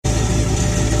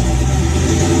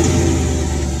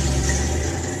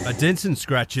Are dents and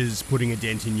scratches putting a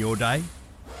dent in your day?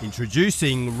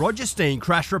 Introducing Roger Steen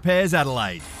Crash Repairs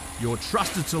Adelaide, your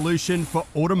trusted solution for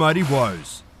automotive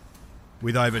woes.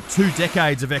 With over 2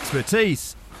 decades of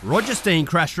expertise, Roger Steen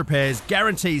Crash Repairs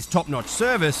guarantees top-notch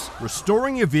service,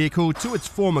 restoring your vehicle to its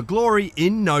former glory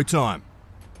in no time.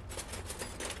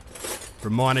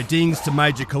 From minor dings to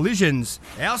major collisions,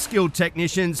 our skilled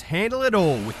technicians handle it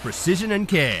all with precision and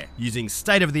care, using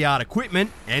state-of-the-art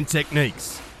equipment and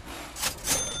techniques.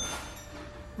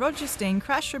 Roger Steen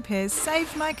Crash Repairs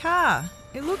saved my car.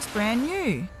 It looks brand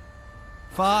new.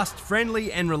 Fast,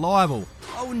 friendly and reliable.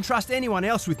 I wouldn't trust anyone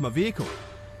else with my vehicle.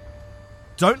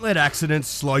 Don't let accidents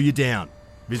slow you down.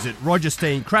 Visit Roger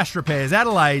Steen Crash Repairs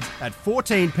Adelaide at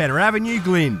 14 Penner Avenue,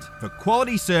 Glynde for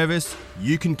quality service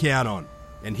you can count on.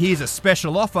 And here's a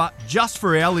special offer just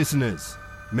for our listeners.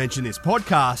 Mention this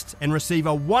podcast and receive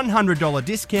a $100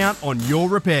 discount on your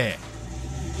repair.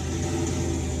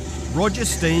 Roger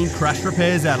Steen Crash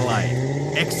Repairs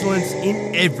Adelaide. Excellence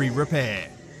in every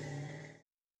repair.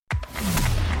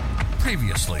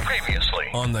 Previously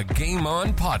on the Game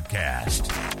On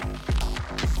podcast.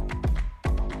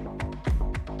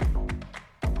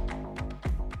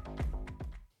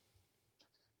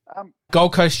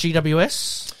 Gold Coast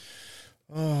GWS.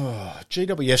 Oh,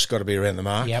 GWS got to be around the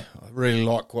mark. Yep. I really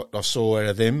like what I saw out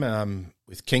of them.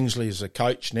 With Kingsley as a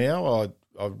coach now,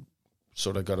 I've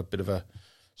sort of got a bit of a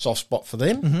soft spot for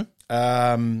them.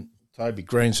 Mm-hmm. Toby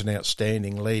Green's an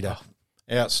outstanding leader.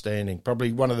 Outstanding.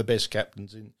 Probably one of the best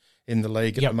captains in the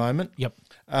league at the moment. Yep.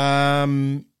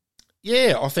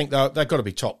 Yeah, I think they've got to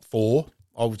be top 4,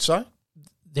 I would say.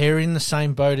 They're in the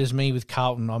same boat as me with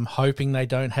Carlton. I'm hoping they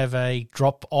don't have a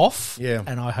drop off. Yeah.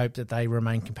 And I hope that they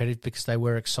remain competitive because they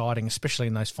were exciting, especially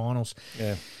in those finals.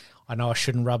 Yeah. I know I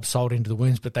shouldn't rub salt into the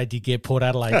wounds, but they did get Port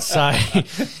Adelaide. So,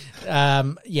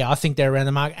 I think they're around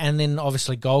the mark. And then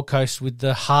obviously Gold Coast with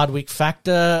the Hardwick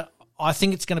factor. I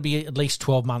think it's going to be at least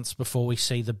 12 months before we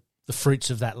see the fruits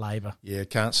of that labour. Yeah,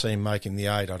 can't see him making the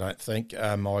 8, I don't think.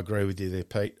 I agree with you there,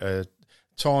 Pete.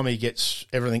 Time he gets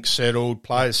everything settled,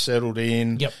 players settled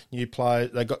in, new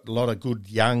players. They've got a lot of good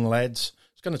young lads.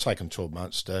 It's going to take them 12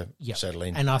 months to settle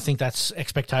in. And I think that's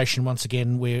expectation. Once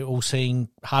again, we're all seeing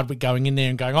Hardwick going in there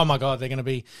and going, oh, my God, they're going to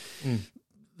be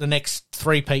the next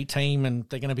three-peat team and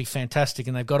they're going to be fantastic.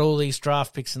 And they've got all these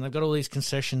draft picks and they've got all these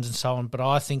concessions and so on. But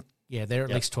I think, they're at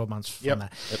least 12 months from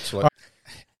that. Absolutely.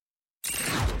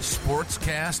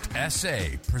 Sportscast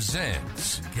SA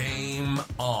presents Game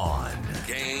On.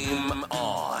 Game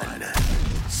On.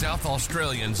 South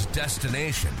Australians'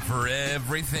 destination for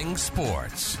everything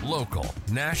sports. Local,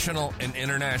 national, and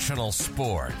international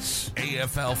sports.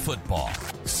 AFL football,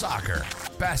 soccer,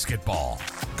 basketball,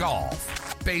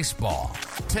 golf, baseball,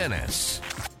 tennis,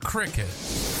 cricket,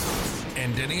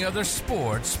 and any other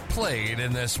sports played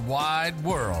in this wide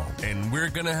world. And we're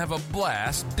going to have a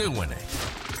blast doing it.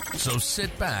 So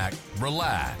sit back,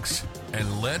 relax,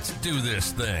 and let's do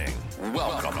this thing.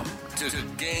 Welcome to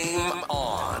Game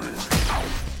On.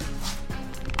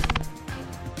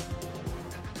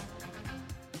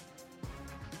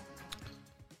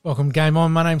 Welcome, Game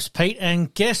On. My name's Pete,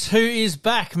 and guess who is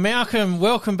back? Malcolm,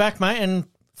 welcome back, mate, and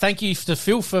thank you to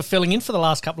Phil for filling in for the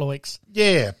last couple of weeks.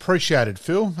 Yeah, appreciated,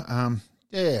 Phil.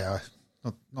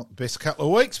 Not the best couple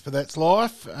of weeks, but that's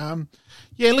life.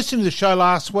 Listening to the show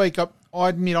last week, I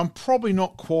admit I'm probably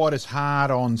not quite as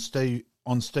hard on Steve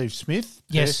Smith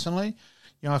personally.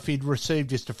 You know, if he'd received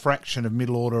just a fraction of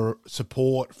middle order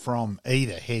support from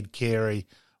either Head, Carey,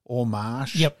 or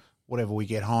Marsh, whatever we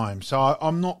get home. So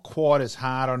I'm not quite as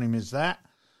hard on him as that,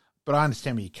 but I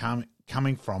understand where you're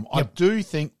coming from. I do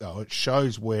think, though, it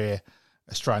shows where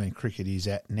Australian cricket is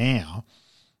at now.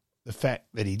 The fact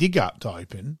that he did go up to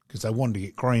open because they wanted to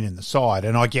get Green in the side,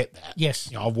 and I get that. Yes.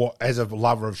 You know, as a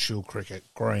lover of Shield cricket,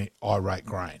 Green, I rate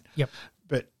Green. Yep.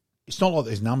 But it's not like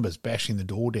there's numbers bashing the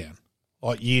door down.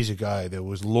 Like years ago, there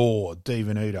was Lord,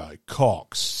 Devanuto,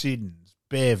 Cox, Siddons,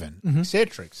 Bevan,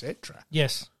 etc., etc.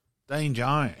 Yes. Dean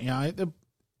Jones. You know,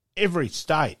 every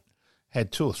state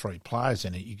had 2 or 3 players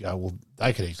in it. You go, well,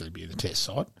 they could easily be in the test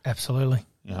side. Absolutely.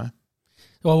 You know.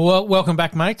 Well, welcome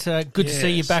back, mate. Good to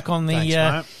see you back on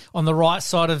the on the right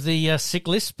side of the sick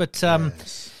list. But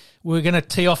we're going to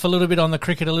tee off a little bit on the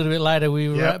cricket a little bit later.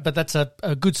 But that's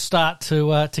a good start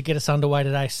to get us underway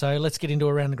today. So let's get into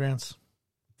Around the Grounds.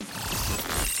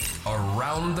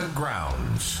 Around the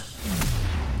Grounds.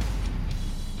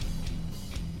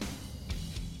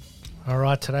 All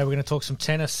right, today we're going to talk some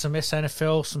tennis, some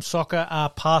SANFL, some soccer, our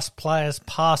past players,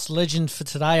 past legends for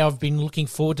today. I've been looking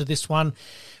forward to this one,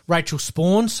 Rachel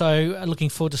Spawn, so looking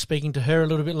forward to speaking to her a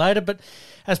little bit later. But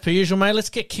as per usual, mate,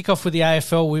 let's kick off with the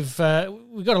AFL.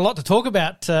 We've got a lot to talk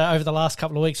about over the last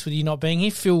couple of weeks with you not being here.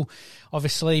 Phil,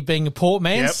 obviously, being a Port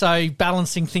man, so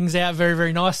balancing things out very,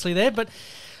 very nicely there. But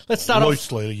let's start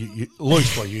loosely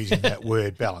using that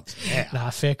word, balance. Nah,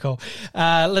 fair call.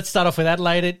 Let's start off with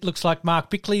Adelaide. It looks like Mark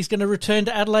Bickley is going to return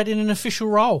to Adelaide in an official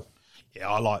role. Yeah,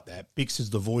 I like that. Bix is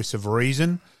the voice of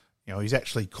reason. You know, he's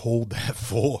actually called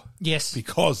that Yes.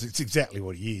 because it's exactly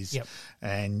what he is. Yep.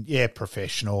 And,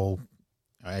 professional.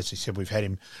 As he said, we've had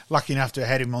him, lucky enough to have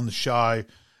had him on the show.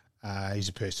 He's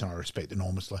a person I respect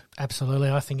enormously. Absolutely.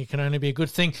 I think it can only be a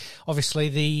good thing. Obviously,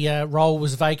 the role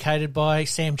was vacated by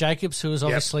Sam Jacobs, who has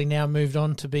obviously now moved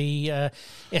on to be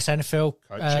SANFL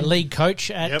league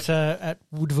coach at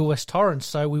Woodville West Torrens.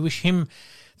 So we wish him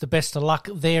the best of luck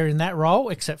there in that role,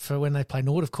 except for when they play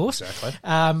Nord, of course. Exactly.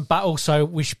 But also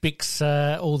wish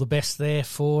Bix all the best there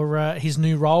for his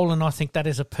new role, and I think that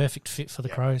is a perfect fit for the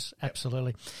Crows.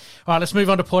 Absolutely. All right, let's move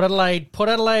on to Port Adelaide. Port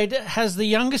Adelaide has the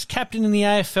youngest captain in the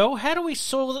AFL. How do we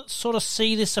sort of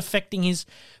see this affecting his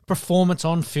performance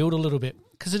on field a little bit?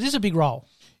 Because it is a big role.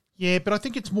 Yeah, but I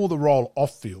think it's more the role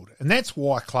off field, and that's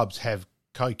why clubs have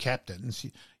co-captains. You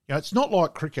know, it's not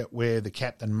like cricket where the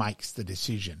captain makes the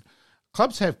decision.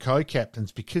 Clubs have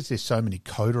co-captains because there's so many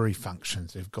coterie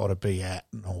functions they've got to be at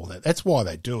and all that. That's why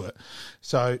they do it.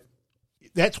 So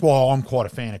that's why I'm quite a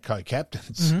fan of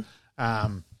co-captains.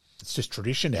 Mm-hmm. It's just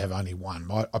tradition to have only one.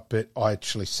 I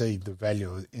actually see the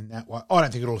value in that way. I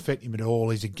don't think it'll affect him at all.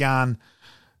 He's a gun.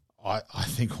 I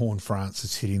think Horne-France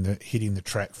is hitting the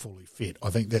track fully fit. I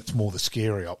think that's more the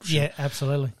scary option. Yeah,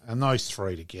 absolutely. And those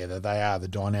three together, they are the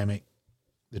dynamic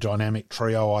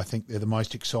trio. I think they're the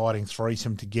most exciting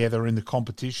threesome together in the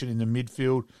competition in the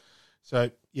midfield. So,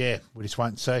 yeah, we just wait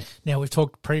and see. Now, we've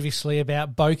talked previously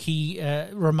about Boakey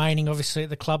remaining, obviously, at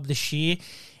the club this year.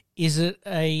 Is it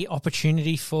a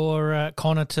opportunity for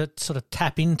Connor to sort of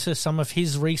tap into some of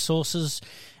his resources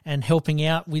and helping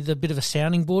out with a bit of a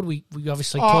sounding board? We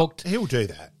obviously talked. He'll do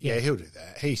that. Yeah, he'll do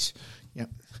that. He's,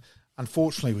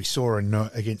 unfortunately, we saw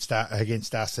against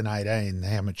us in 18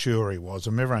 how mature he was.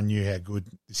 And everyone knew how good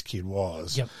this kid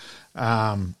was. Yep.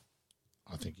 I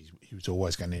think he was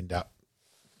always going to end up,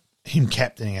 him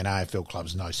captaining an AFL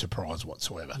club's no surprise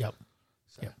whatsoever. Yep.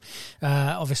 So. Yep.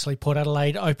 Obviously, Port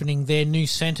Adelaide opening their new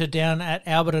centre down at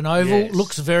Alberton Oval. Yes.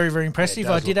 Looks very, very impressive.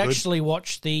 I did actually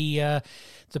watch the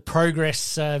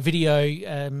progress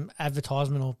video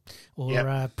advertisement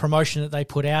or promotion that they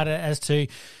put out as to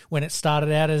when it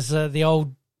started out as the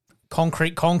old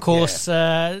concrete concourse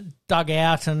dug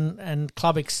out and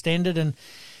club extended. And,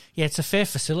 it's a fair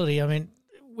facility. I mean,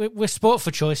 we're sport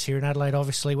for choice here in Adelaide,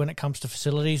 obviously, when it comes to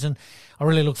facilities. And I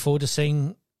really look forward to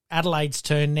seeing Adelaide's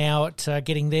turn now at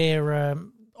getting their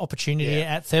opportunity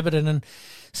at Thebarton and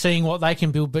seeing what they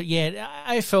can build. But,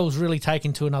 AFL's really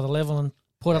taken to another level, and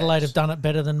Port Adelaide have done it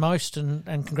better than most, and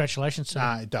congratulations to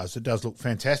them. It does. It does look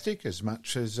fantastic, as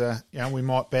much as we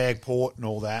might bag Port and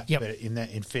all that. Yep. But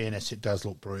in fairness, it does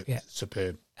look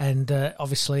superb. And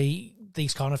obviously,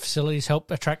 these kind of facilities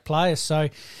help attract players. So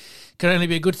can only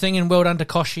be a good thing, and well done to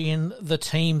Koshy and the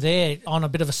team there. On a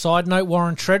bit of a side note,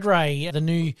 Warren Tredrea, the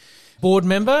new board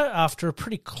member, after a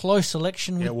pretty close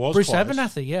election with Bruce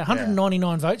Abernathy.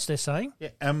 199 votes, they're saying. Yeah,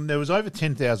 there was over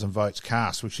 10,000 votes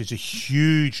cast, which is a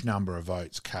huge number of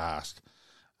votes cast.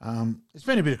 There's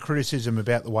been a bit of criticism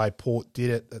about the way Port did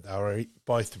it, that they were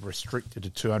both restricted to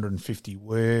 250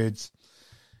 words.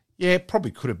 Yeah,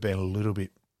 probably could have been a little bit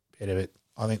better, but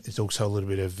I think there's also a little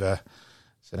bit of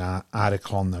an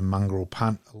article on the mongrel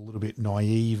punt, a little bit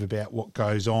naive about what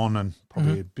goes on, and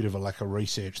probably a bit of a lack of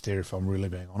research there, if I'm really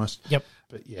being honest. Yep.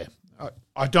 But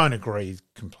I don't agree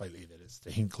completely that it's the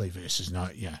Hinkley versus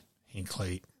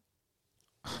Hinkley.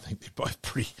 I think they're both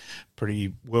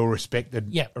pretty well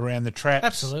respected around the traps.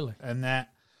 Absolutely. And that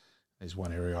is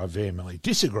one area I vehemently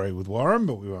disagree with Warren,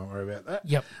 but we won't worry about that.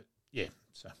 Yep. Yeah.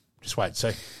 So just wait and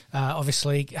see.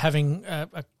 Obviously, having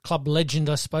a club legend,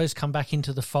 I suppose, come back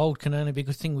into the fold can only be a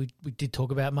good thing. We did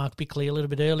talk about Mark Bickley a little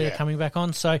bit earlier coming back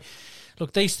on. So,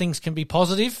 look, these things can be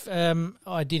positive.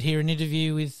 I did hear an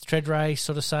interview with Tredrea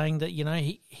sort of saying that,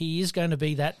 he is going to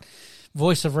be that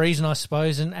voice of reason, I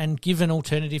suppose, and give an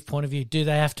alternative point of view. Do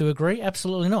they have to agree?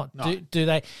 Absolutely not. No. Do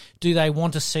they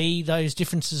want to see those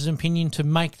differences in opinion to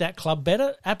make that club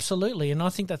better? Absolutely, and I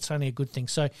think that's only a good thing.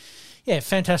 So,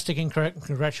 fantastic, and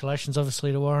congratulations,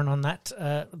 obviously, to Warren on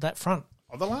that front.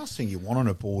 Oh, the last thing you want on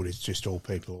a board is just all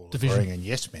people agreeing and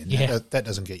yes men. Yeah. That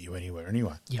doesn't get you anywhere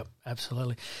anyway. Yep,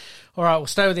 absolutely. All right, we'll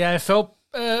stay with the AFL.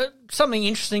 something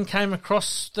interesting came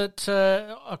across that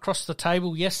across the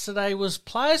table yesterday was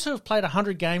players who have played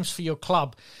 100 games for your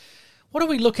club. What do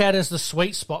we look at as the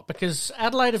sweet spot? Because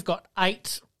Adelaide have got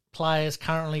 8 players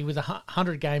currently with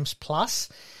 100 games plus,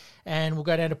 and we'll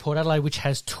go down to Port Adelaide, which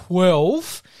has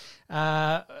 12.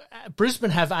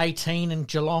 Brisbane have 18 and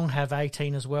Geelong have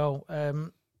 18 as well.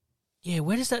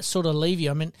 Where does that sort of leave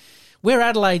you? I mean, where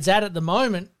Adelaide's at the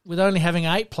moment, with only having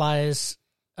 8 players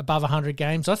above 100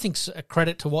 games, I think it's a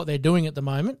credit to what they're doing at the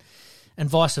moment, and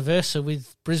vice versa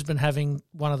with Brisbane having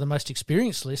one of the most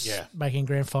experienced lists, making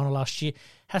grand final last year,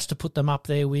 has to put them up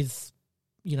there with,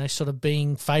 sort of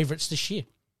being favourites this year.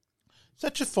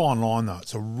 Such a fine line, though.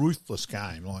 It's a ruthless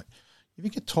game. Like, you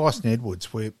think of Tyson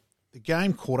Edwards, where the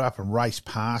game caught up and raced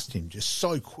past him just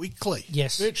so quickly.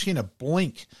 Yes. Virtually in a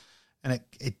blink. And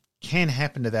it can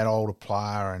happen to that older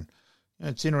player, and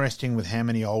it's interesting with how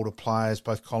many older players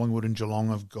both Collingwood and Geelong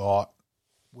have got,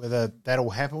 whether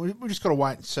that'll happen. We've just got to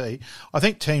wait and see. I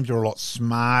think teams are a lot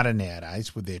smarter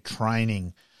nowadays with their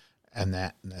training and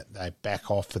that they back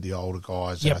off for the older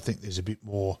guys. Yep. I think there's a bit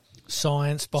more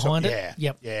science behind it.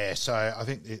 Yeah, so I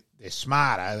think they're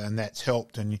smarter, and that's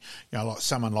helped. And, like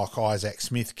someone like Isaac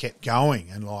Smith kept going,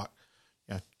 and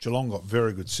Geelong got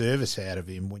very good service out of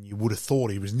him when you would have thought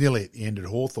he was nearly at the end of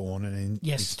Hawthorn, and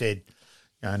instead –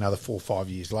 another 4 or 5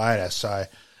 years later. So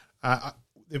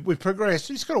we've progressed.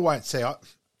 You've just got to wait and see.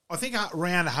 I think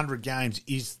around 100 games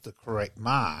is the correct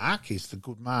mark, is the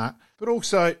good mark. But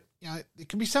also, there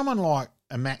can be someone like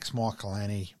a Max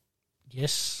Michelani.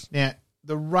 Yes. Now,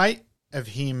 the rate of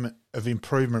him of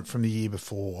improvement from the year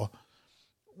before,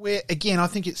 where, again, I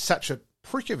think it's such a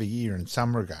prick of a year in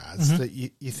some regards that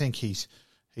you think he's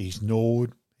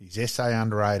Nord, he's SA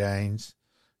under-18s,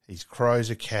 he's Crows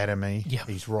Academy. Yep.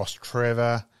 He's Ross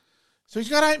Trevor. So he's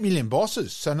got 8 million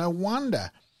bosses. So no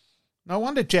wonder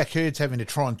Jack Hurd's having to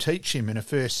try and teach him in a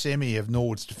first semi of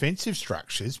Nord's defensive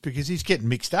structures, because he's getting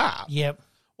mixed up. Yep.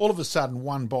 All of a sudden,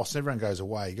 one boss, everyone goes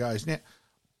away, he goes. Now,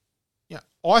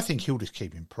 I think he'll just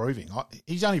keep improving.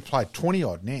 He's only played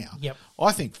 20-odd now. Yep.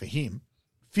 I think for him,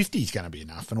 50 is going to be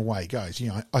enough, and away he goes.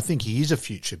 I think he is a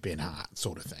future Ben Hart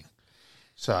sort of thing.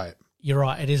 So... You're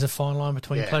right. It is a fine line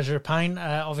between pleasure and pain.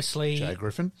 Obviously, Jay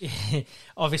Griffin.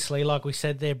 Obviously, like we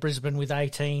said there, Brisbane with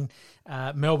 18,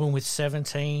 Melbourne with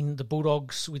 17, the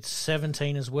Bulldogs with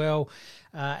 17 as well,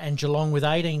 and Geelong with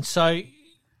 18. So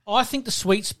I think the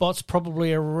sweet spot's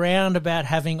probably around about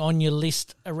having on your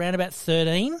list around about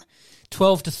 13,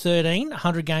 12 to 13,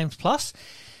 100 games plus.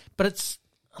 But it's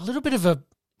a little bit of a...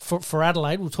 For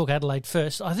Adelaide, we'll talk Adelaide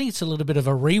first, I think it's a little bit of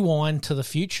a rewind to the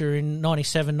future in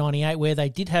 97, 98, where they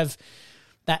did have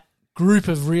that group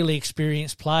of really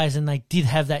experienced players, and they did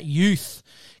have that youth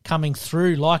coming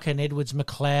through, like an Edwards,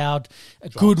 McLeod,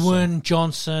 Goodwin,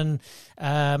 Johnson,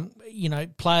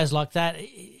 players like that.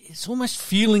 It's almost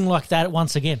feeling like that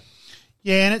once again.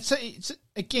 Yeah, and it's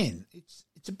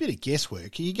a bit of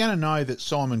guesswork. You're going to know that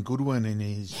Simon Goodwin in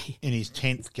his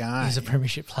 10th game, he's a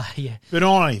premiership player, yeah. But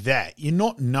not only that, you're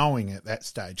not knowing at that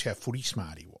stage how footy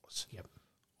smart he was. Yep.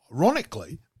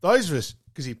 Ironically, those of us,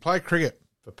 because he played cricket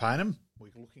for Payneham,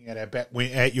 we're looking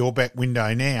at your back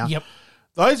window now. Yep.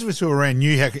 Those of us who around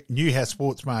knew how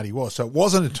sport smart he was. So it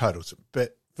wasn't a total,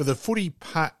 but for the footy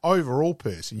overall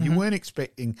person, you weren't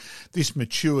expecting this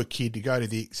mature kid to go to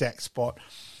the exact spot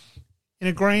in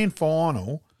a grand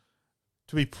final.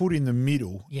 To be put in the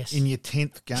middle in your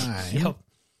 10th game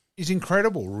is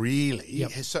incredible, really.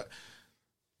 Yep. So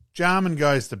Jarman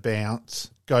goes to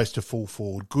bounce, goes to full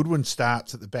forward. Goodwin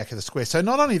starts at the back of the square. So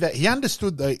not only that, he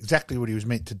understood exactly what he was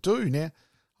meant to do. Now,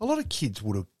 a lot of kids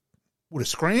would have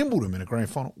scrambled him in a grand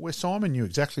final, where Simon knew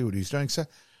exactly what he was doing. So,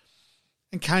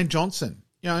 and Kane Johnson,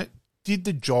 did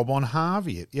the job on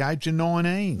Harvey at the age of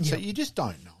 19. Yep. So you just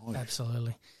don't know.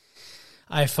 Absolutely.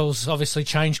 AFL's obviously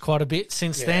changed quite a bit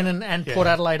since then, and Port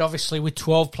Adelaide obviously with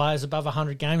 12 players above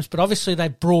 100 games, but obviously they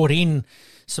brought in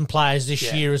some players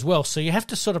this year as well. So you have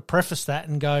to sort of preface that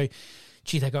and go,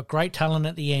 gee, they got great talent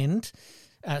at the end.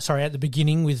 At the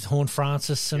beginning with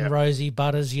Horne-Francis and Rosie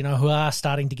Butters, who are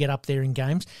starting to get up there in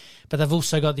games. But they've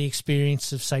also got the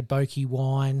experience of, say, Boki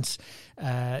Wines,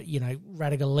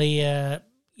 Radigalia,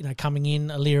 coming in,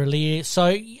 Alir. So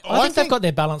I think they've got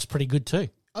their balance pretty good too.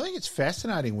 I think it's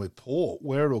fascinating with Port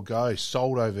where it'll go,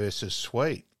 Soldo versus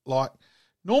Sweet. Like,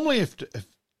 normally if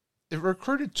they've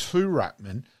recruited 2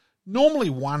 ruckmen, normally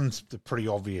one's the pretty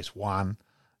obvious one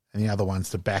and the other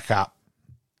one's the backup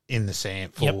in the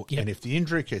sample. Yep. And if the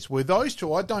injury occurs, with those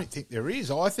 2, I don't think there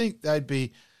is. I think they'd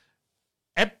be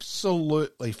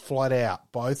absolutely flat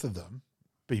out, both of them,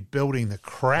 be belting the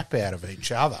crap out of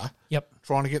each other. Yep.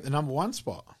 Trying to get the number one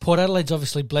spot. Port Adelaide's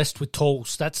obviously blessed with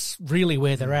tools. That's really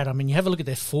where they're at. I mean, you have a look at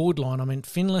their forward line. I mean,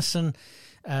 Finlayson,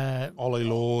 Ollie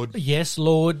Lord. Yes,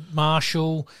 Lord,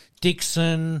 Marshall,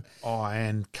 Dixon. Oh,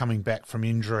 and coming back from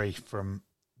injury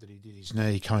that he did his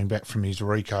knee, coming back from his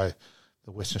Rico,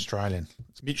 the Western Australian.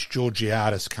 It's Mitch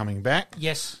Georgiadis coming back.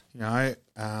 Yes. You know,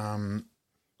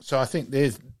 so I think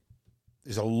there's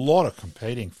a lot of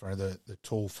competing for the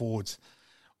tall forwards.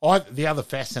 The other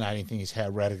fascinating thing is how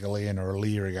Radigali and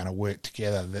O'Leary are going to work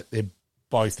together. That they're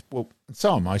both, well, and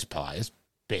so are most players,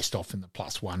 best off in the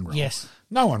 +1 role. Yes.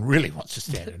 No one really wants to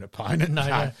stand an opponent.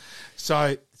 No.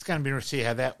 So it's going to be interesting to see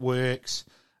how that works.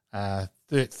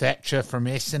 Thatcher from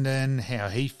Essendon, how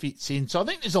he fits in. So I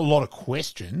think there's a lot of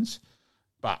questions,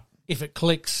 but if it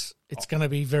clicks, it's going to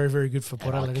be very, very good for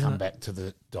Port Adelaide, isn't it? Come back to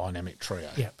the dynamic trio.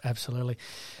 Yeah, absolutely.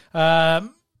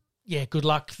 Yeah, good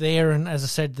luck there. And as I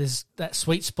said, there's that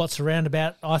sweet spot's around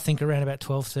about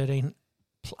 12, 13,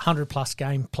 100-plus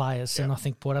game players. Yep. And I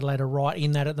think Port Adelaide are right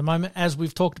in that at the moment. As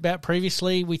we've talked about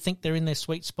previously, we think they're in their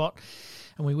sweet spot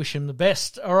and we wish them the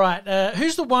best. All right,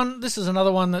 who's the one? This is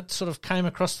another one that sort of came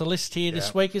across the list here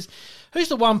this week. Who's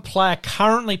the one player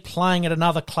currently playing at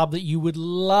another club that you would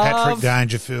love? Patrick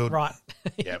Dangerfield. Right.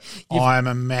 Yep. I am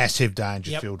a massive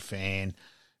Dangerfield fan.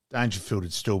 Dangerfield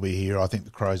would still be here. I think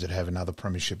the Crows would have another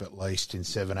premiership at least in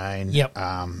 17. Yep.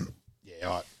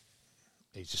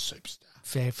 He's a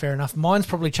superstar. Fair enough. Mine's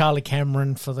probably Charlie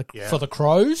Cameron for the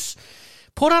Crows.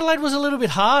 Port Adelaide was a little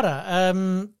bit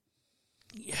harder.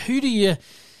 Who do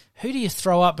you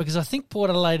throw up? Because I think Port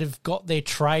Adelaide have got their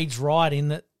trades right in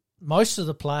that most of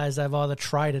the players they've either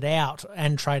traded out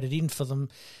and traded in for them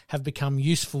have become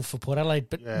useful for Port Adelaide,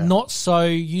 but not so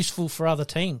useful for other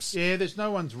teams. Yeah, there's no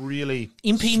one's really...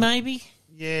 Impey, maybe?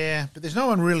 Yeah, but there's no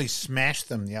one really smashed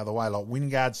them the other way, like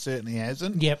Wingard certainly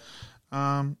hasn't. Yep.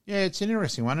 It's an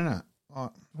interesting one, isn't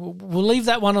it? We'll leave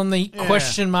that one on the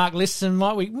question mark list, and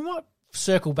we might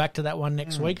circle back to that one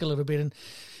next week a little bit and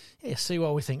see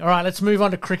what we think. All right, let's move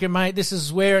on to cricket, mate. This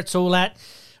is where it's all at.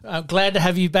 Glad to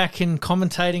have you back in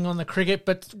commentating on the cricket,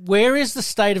 but where is the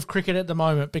state of cricket at the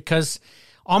moment? Because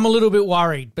I'm a little bit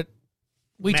worried, but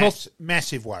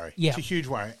massive worry. Yeah. It's a huge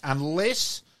worry.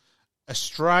 Unless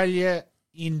Australia,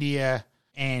 India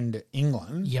and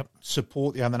England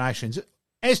support the other nations,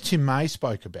 as Tim May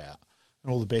spoke about,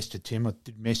 and all the best to Tim. I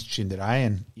did message him today,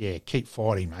 and keep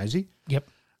fighting, Maisie. Yep.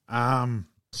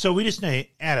 So we just need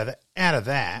out of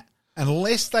that,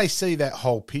 unless they see that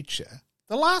whole picture.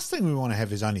 The last thing we want to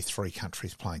have is only 3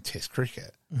 countries playing Test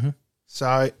cricket. Mm-hmm.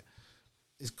 So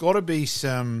there's got to be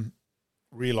some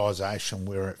realisation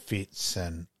where it fits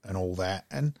and all that.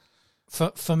 And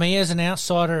For me as an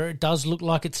outsider, it does look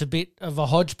like it's a bit of a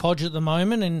hodgepodge at the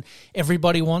moment, and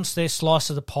everybody wants their slice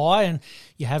of the pie. And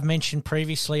you have mentioned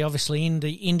previously, obviously,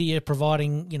 India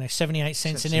providing 78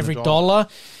 cents in every dollar.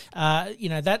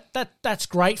 That's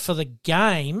great for the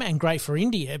game and great for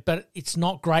India, but it's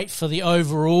not great for the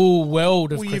overall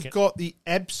world of cricket. You've got the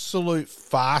absolute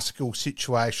farcical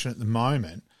situation at the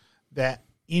moment that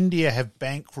India have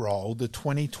bankrolled the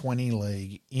 2020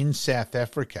 league in South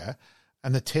Africa.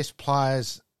 And the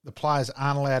players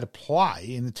aren't allowed to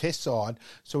play in the Test side.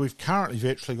 So we've currently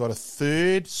virtually got a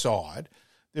third side.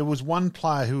 There was one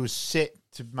player who was set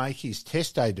to make his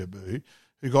Test day debut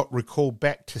who got recalled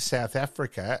back to South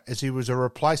Africa as he was a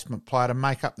replacement player to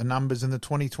make up the numbers in the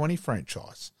 2020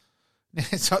 franchise.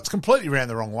 So it's completely around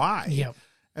the wrong way. Yep.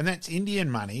 And that's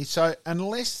Indian money. So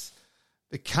unless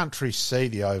the countries see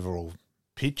the overall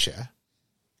picture...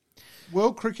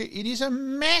 World cricket, it is a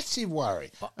massive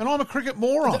worry. And I'm a cricket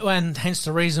moron. And hence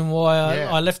the reason why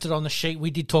I left it on the sheet.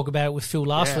 We did talk about it with Phil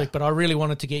last week, but I really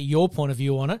wanted to get your point of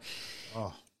view on it.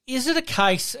 Oh. Is it a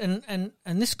case, and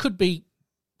this could be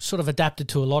sort of adapted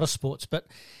to a lot of sports, but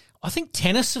I think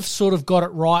tennis have sort of got it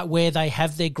right where they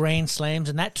have their Grand Slams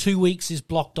and that 2 weeks is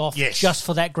blocked off just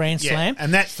for that Grand Slam.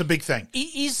 And that's the big thing.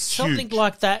 Is something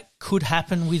like that could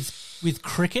happen with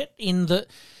cricket in that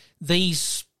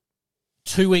these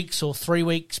 2 weeks or 3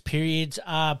 weeks periods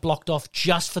are blocked off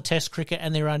just for Test cricket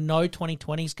and there are no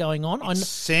 2020s going on? It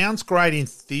sounds great in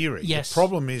theory. Yes. The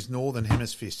problem is Northern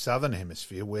Hemisphere, Southern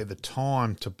Hemisphere, where the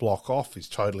time to block off is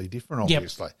totally different,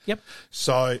 obviously. Yep.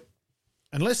 So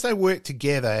unless they work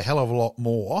together a hell of a lot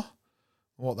more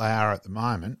than what they are at the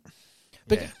moment.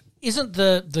 But isn't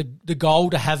the goal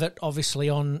to have it obviously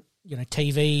on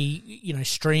TV,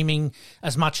 streaming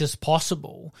as much as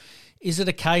possible? Is it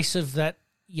a case of that,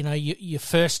 your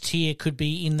first tier could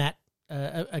be in that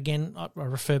again, I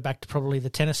refer back to probably the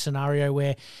tennis scenario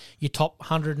where your top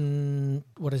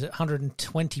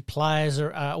 120 players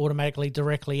are automatically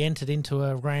directly entered into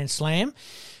a Grand Slam.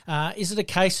 Is it a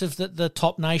case of that the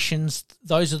top nations,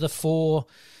 those are the 4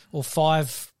 or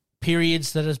 5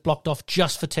 periods that is blocked off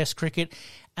just for Test cricket,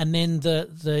 and then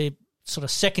the sort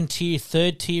of second tier,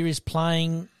 third tier is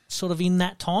playing sort of in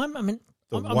that time? I mean,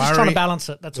 I'm just trying to balance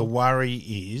it. That's the worry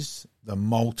is the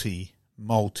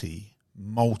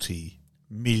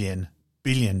multi-million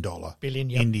billion-dollar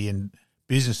Indian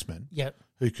businessmen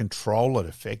who control it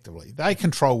effectively. They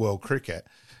control world cricket,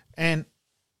 and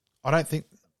I'm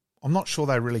not sure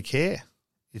they really care.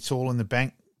 It's all in the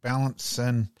bank balance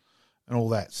and all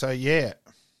that. So, yeah.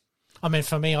 I mean,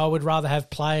 for me, I would rather have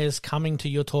players coming to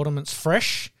your tournaments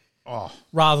fresh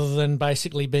rather than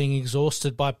basically being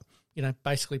exhausted by,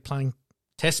 basically playing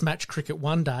Test match cricket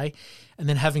one day and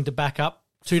then having to back up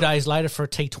 2 days later for a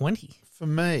T20. For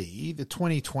me, the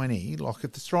 2020, like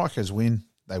if the strikers win,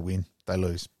 they win. They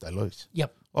lose, they lose.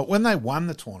 Yep. Like when they won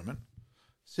the tournament,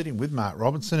 sitting with Mark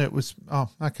Robinson, it was,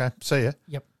 okay, see ya.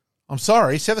 Yep. I'm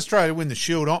sorry, South Australia win the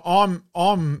Shield. I'm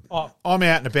out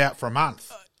and about for a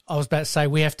month. I was about to say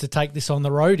we have to take this on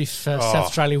the road if South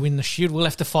Australia win the Shield. We'll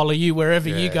have to follow you wherever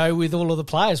you go with all of the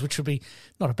players, which would be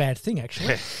not a bad thing,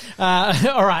 actually.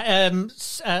 All right.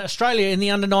 Australia in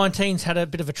the under-19s had a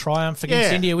bit of a triumph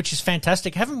against India, which is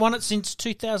fantastic. Haven't won it since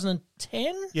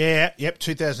 2010? Yeah,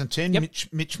 2010. Yep.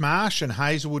 Mitch Marsh and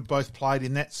Hazelwood both played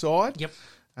in that side. Yep.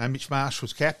 Mitch Marsh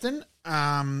was captain.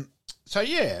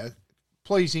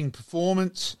 Pleasing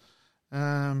performance.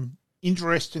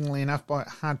 Interestingly enough, by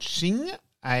Harj Singh,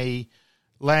 a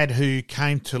lad who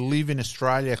came to live in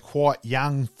Australia quite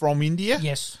young from India.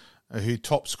 Yes. Who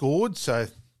top scored, so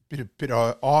bit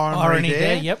of irony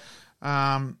there. Yep.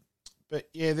 But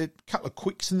yeah, the couple of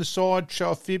quicks in the side show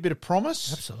a fair bit of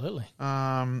promise. Absolutely.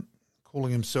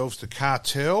 Calling themselves the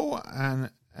Cartel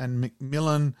and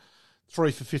McMillan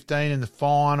 3 for 15 in the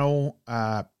final.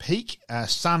 Peake,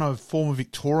 son of former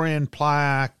Victorian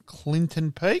player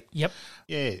Clinton Peake. Yep.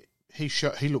 Yeah.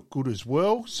 He looked good as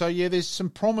well. So, yeah, there's some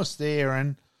promise there.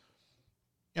 And,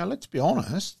 let's be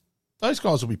honest, those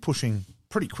guys will be pushing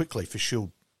pretty quickly for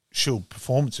Shield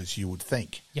performances, you would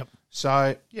think. Yep.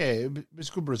 So, yeah, it was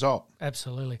a good result.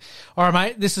 Absolutely. All right,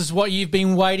 mate, this is what you've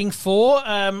been waiting for.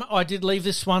 I did leave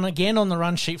this one again on the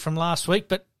run sheet from last week,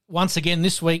 but once again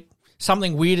this week,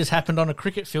 something weird has happened on a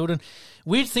cricket field, and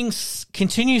weird things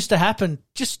continues to happen.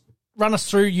 Just run us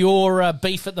through your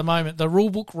beef at the moment, the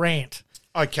rulebook rant.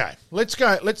 Okay, let's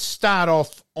go. Let's start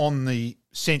off on the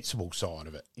sensible side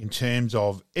of it in terms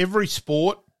of every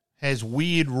sport has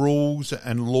weird rules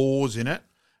and laws in it,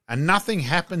 and nothing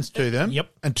happens to them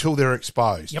until they're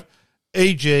exposed. Yep.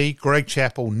 E.g., Greg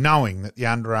Chappell knowing that the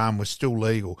underarm was still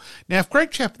legal. Now, if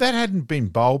Greg Chappell, that hadn't been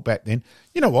bowled back then,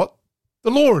 you know what?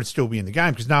 The law would still be in the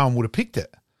game because no one would have picked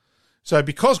it. So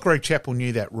because Greg Chappell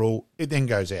knew that rule, it then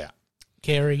goes out.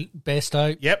 Carey,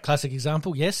 Bairstow, yep. Classic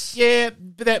example, yes. Yeah,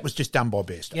 but that was just done by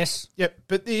Bairstow. Yes. Yep,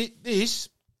 but this,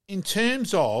 in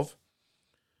terms of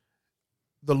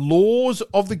the laws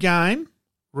of the game,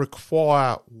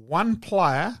 require one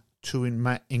player to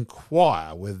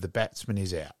inquire whether the batsman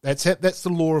is out. That's the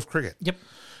law of cricket. Yep.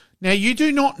 Now, you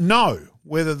do not know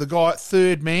whether the guy at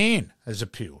third man has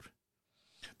appealed.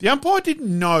 The umpire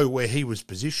didn't know where he was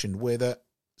positioned, whether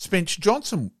Spencer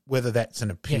Johnson, whether that's an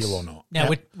appeal or not. Now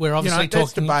we're obviously talking.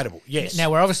 That's debatable. Yes.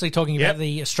 Now we're obviously talking about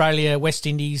the Australia West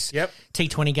Indies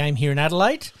T20 game here in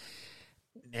Adelaide.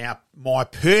 Now, my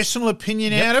personal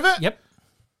opinion out of it. Yep.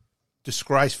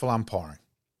 Disgraceful umpiring.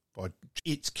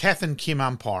 It's Kath and Kim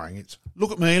umpiring. It's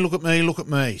look at me, look at me, look at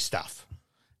me stuff.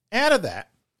 Out of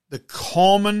that, the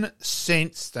common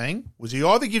sense thing was he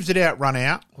either gives it out, run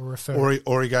out,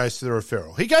 or he goes to the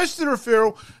referral. He goes to the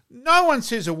referral. No one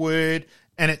says a word.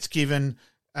 And it's given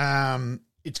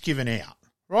out,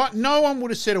 right? No one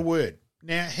would have said a word.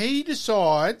 Now he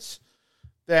decides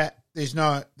that there's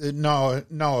no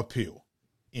appeal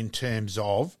in terms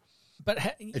of,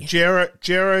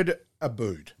 Jared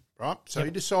Abood, right? So he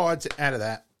decides out of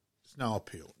that there's no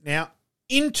appeal. Now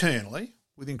internally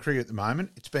within cricket at the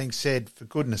moment, it's being said for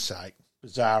goodness sake,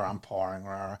 bizarre umpiring,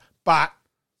 but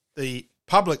the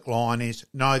public line is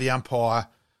no, the umpire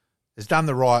has done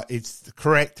the right, it's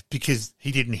correct because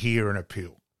he didn't hear an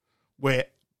appeal. Where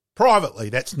privately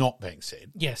that's not being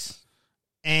said. Yes.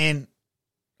 And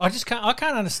I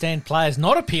can't understand players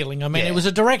not appealing. I mean, it was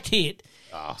a direct hit.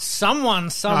 Someone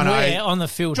somewhere on the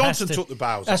field Johnson took the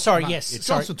bails off.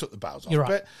 Johnson took the bails off. You're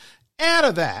right. But out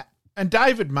of that, and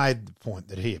David made the point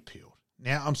that he appealed.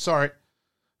 Now, I'm sorry,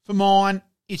 for mine,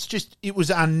 it was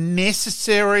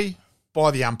unnecessary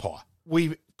by the umpire.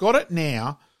 We've got it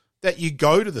now that you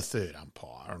go to the third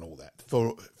umpire and all that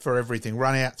for everything,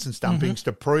 run outs and stumpings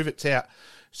to prove it's out.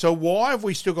 So why have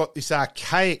we still got this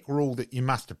archaic rule that you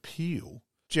must appeal?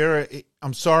 Gerard,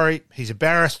 I'm sorry, he's a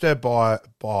barrister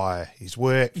by his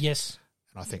work. Yes.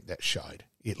 And I think that showed.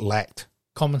 It lacked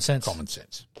common sense.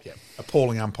 Yeah.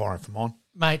 Appalling umpiring from on.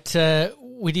 Mate,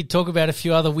 we did talk about a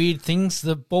few other weird things.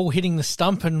 The ball hitting the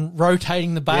stump and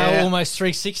rotating the bail almost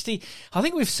 360. I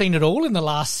think we've seen it all in the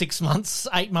last 6 months,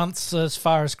 8 months as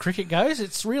far as cricket goes.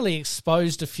 It's really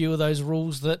exposed a few of those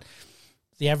rules that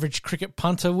the average cricket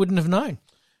punter wouldn't have known.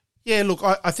 Yeah, look,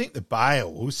 I think the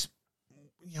bails,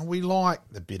 we like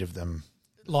the bit of them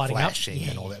lighting flashing up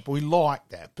and all that, but we like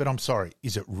that. But I'm sorry,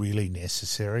 is it really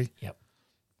necessary? Yep.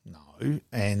 No,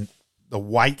 and the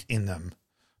weight in them,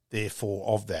 therefore,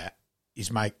 of that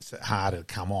makes it harder to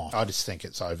come off. I just think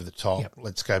it's over the top. Yep.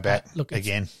 Let's go back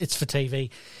again. It's for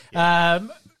TV. Yep.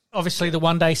 Obviously, the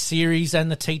one-day series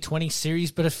and the T20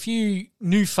 series, but a few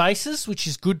new faces, which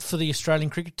is good for the Australian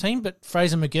cricket team. But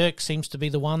Fraser McGurk seems to be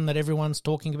the one that everyone's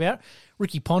talking about.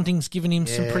 Ricky Ponting's given him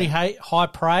some pretty high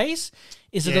praise.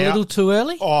 Is it a little too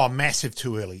early? Oh, massive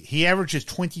too early. He averages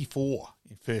 24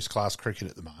 in first-class cricket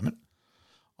at the moment.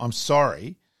 I'm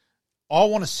sorry. I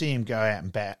want to see him go out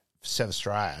and bat for South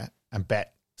Australia and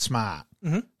bat smart.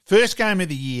 Mm-hmm. First game of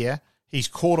the year, he's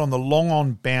caught on the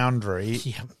long-on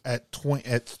boundary at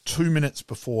 2 minutes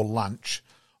before lunch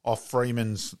off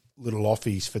Freeman's little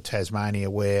offies for Tasmania,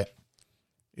 where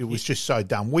it was just so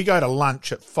dumb. We go to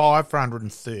lunch at 5 for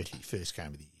 130, first game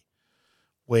of the year,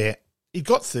 where he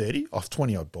got 30 off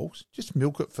 20-odd balls. Just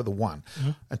milk it for the one.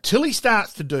 Mm-hmm. Until he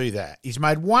starts to do that, he's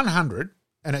made 100,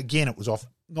 and again, it was off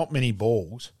not many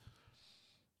balls.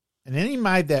 And then he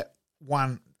made that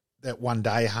one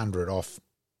day 100 off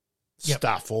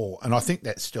stuff all. And I think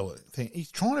that's still a thing.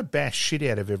 He's trying to bash shit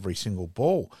out of every single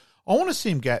ball. I want to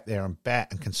see him go out there and bat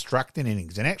and construct an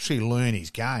innings and actually learn his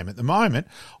game. At the moment,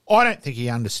 I don't think he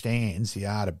understands the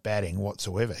art of batting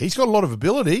whatsoever. He's got a lot of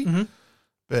ability,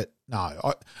 but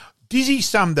no. Dizzy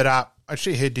summed it up. I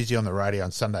actually heard Dizzy on the radio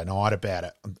on Sunday night about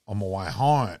it on the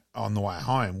way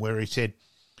home, where he said,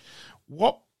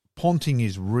 what Ponting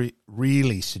is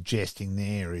really suggesting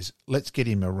there is let's get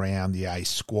him around the A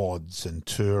squads and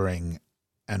touring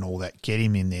and all that, get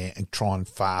him in there and try and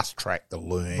fast-track the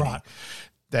learning. Right.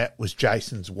 That was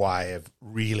Jason's way of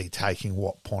really taking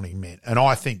what Ponting meant. And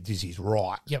I think Dizzy's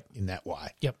right in that way.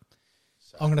 Yep.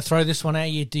 So. I'm going to throw this one at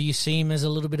you. Do you see him as a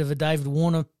little bit of a David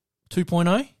Warner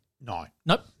 2.0? No.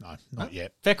 Nope. No, not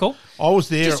yet. Fair call. I was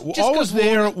there. I was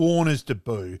there at Warner's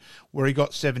debut where he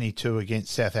got 72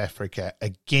 against South Africa,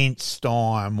 against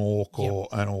Steinmorkel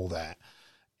and all that.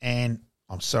 And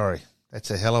I'm sorry, that's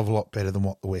a hell of a lot better than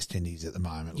what the West Indies at the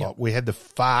moment. Like we had the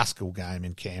Farskell game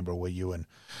in Canberra where you and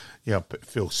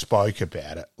Phil spoke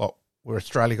about it. Like where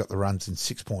Australia got the runs in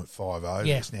 6.5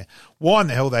 overs now. Why in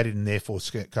the hell they didn't therefore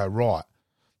go right?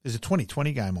 There's a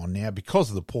 2020 game on now because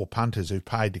of the poor punters who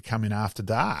paid to come in after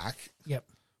dark. Yep.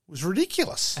 It was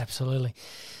ridiculous. Absolutely.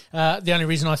 The only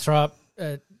reason I throw up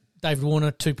David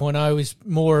Warner 2.0 is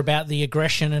more about the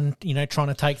aggression and, trying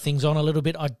to take things on a little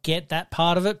bit. I get that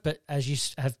part of it, but as you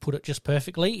have put it just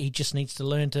perfectly, he just needs to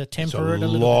learn to temper it a little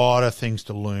bit. There's a lot of things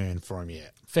to learn from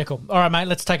yet. Fair call. All right, mate,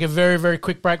 let's take a very, very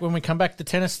quick break. When we come back to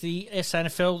tennis, the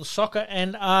SANFL, the soccer,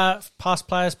 and our past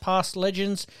players, past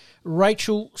legends,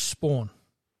 Rachel Spawn.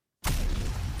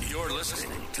 You're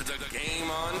listening to the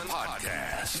Game On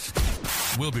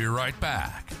Podcast. We'll be right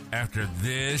back after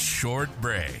this short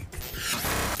break.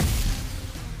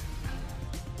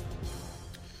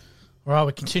 All right,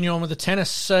 we continue on with the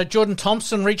tennis. Jordan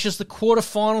Thompson reaches the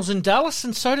quarterfinals in Dallas,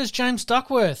 and so does James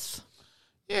Duckworth.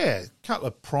 Yeah, a couple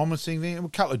of promising things, a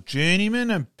couple of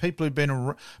journeymen and people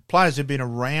players who've been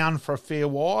around for a fair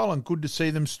while, and good to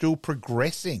see them still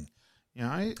progressing.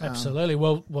 Absolutely.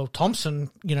 Well, Thompson,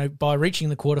 by reaching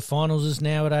the quarterfinals is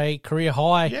now at a career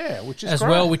high, which is as great.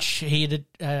 well, which he had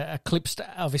eclipsed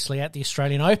obviously at the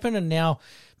Australian Open, and now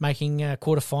making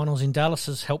quarterfinals in Dallas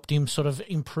has helped him sort of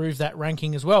improve that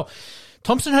ranking as well.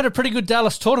 Thompson had a pretty good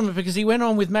Dallas tournament because he went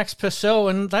on with Max Purcell,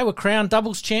 and they were crowned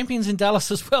doubles champions in Dallas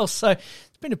as well. So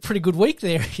it's been a pretty good week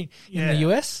there in the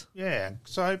US. Yeah.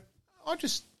 So I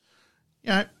just,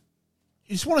 you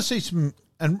just want to see some.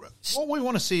 And what we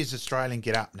want to see is Australian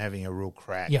get up and having a real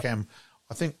crack. Yep.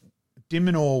 I think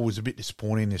Dimonor was a bit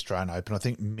disappointing in the Australian Open. I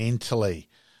think mentally,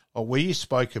 where you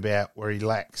spoke about where he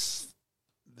lacks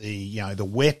the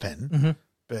weapon,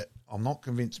 but I'm not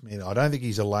convinced. I don't think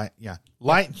he's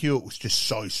Leighton Hewitt was just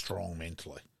so strong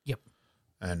mentally. Yep.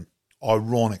 And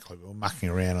ironically, we were mucking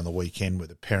around on the weekend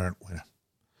with a parent when a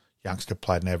youngster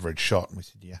played an average shot, and we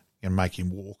said, "Yeah, you're going to make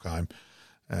him walk home,"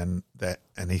 and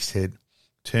he said,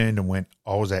 turned and went,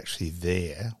 I was actually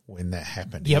there when that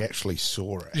happened. Yep. He actually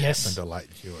saw it Yes. happen to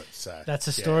Leighton Hewitt. So That's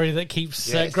a story that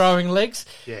keeps Yes. growing legs.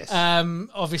 Yes.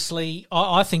 Obviously,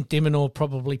 I think de Minaur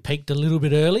probably peaked a little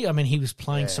bit early. I mean, he was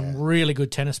playing some really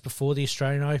good tennis before the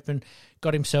Australian Open,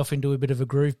 got himself into a bit of a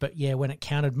groove, but yeah, when it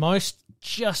counted most,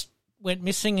 just went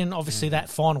missing, and obviously that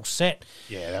final set.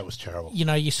 Yeah, that was terrible. You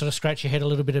know, you sort of scratch your head a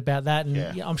little bit about that,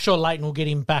 and I'm sure Leighton will get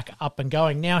him back up and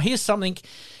going. Now, here's something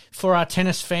for our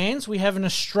tennis fans. We have an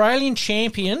Australian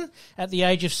champion at the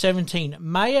age of 17.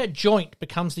 Maya Joint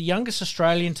becomes the youngest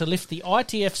Australian to lift the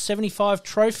ITF 75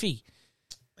 trophy.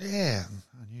 Yeah,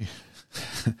 I knew.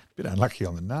 Bit unlucky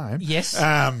on the name. Yes.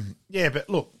 Yeah, but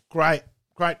look, great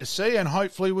to see, and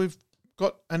hopefully we've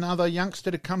got another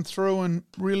youngster to come through and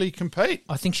really compete.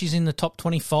 I think she's in the top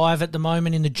 25 at the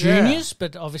moment in the juniors,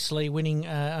 but obviously winning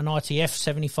an ITF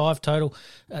 75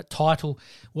 title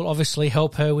will obviously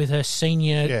help her with her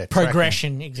senior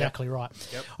progression. Tracking. Exactly right.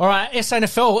 Yep. All right,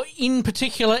 SANFL, in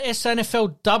particular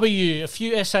SANFLW. A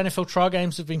few SANFL trial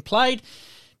games have been played.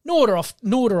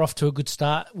 Norda off to a good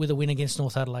start with a win against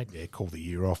North Adelaide. Yeah, call the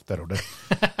year off. That'll do.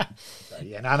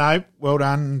 No. Well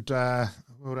done.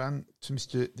 Well done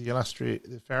to the illustrious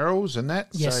the Farrells and that.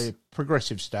 Yes. So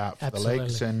progressive start for Absolutely. the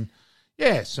legs and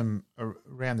some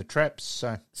around the traps.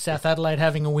 So South Adelaide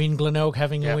having a win, Glenelg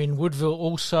having a win, Woodville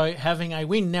also having a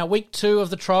win. Now week 2 of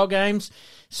the trial games,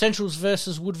 Centrals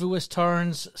versus Woodville West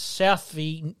Torrens, South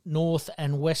v North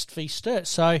and West v Sturt.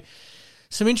 So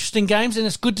some interesting games, and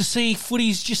it's good to see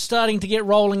footy's just starting to get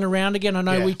rolling around again. I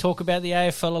know we talk about the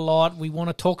AFL a lot. We want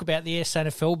to talk about the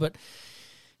SANFL, but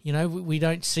you know, we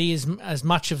don't see as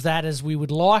much of that as we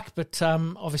would like, but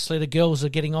obviously the girls are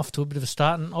getting off to a bit of a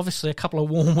start, and obviously a couple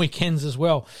of warm weekends as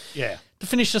well. Yeah. To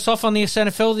finish us off on the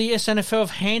SANFL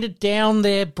have handed down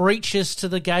their breaches to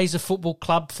the Gazer Football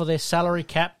Club for their salary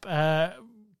cap,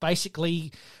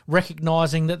 basically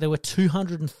recognising that there were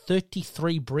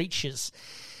 233 breaches.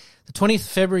 The 20th of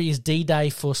February is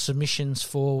D-Day for submissions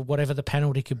for whatever the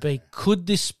penalty could be. Could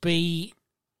this be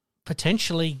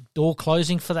potentially door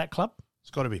closing for that club? It's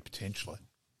got to be potentially.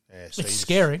 Yeah, so it's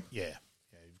scary. Yeah,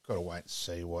 you've got to wait and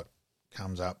see what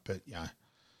comes up. But,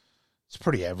 it's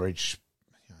pretty average,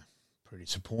 pretty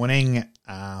disappointing.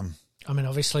 I mean,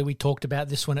 obviously we talked about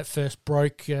this when it first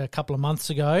broke a couple of months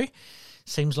ago.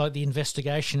 Seems like the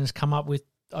investigation has come up with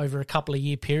over a couple of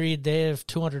year period there of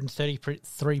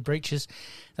 233 breaches.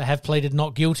 They have pleaded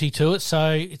not guilty to it,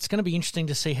 so it's going to be interesting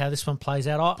to see how this one plays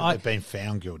out. They've been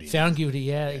found guilty. Found guilty,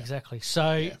 yeah, exactly.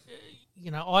 So,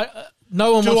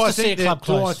 no one wants to see a club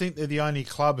close. Do I think they're the only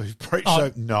club who've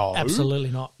breached? No.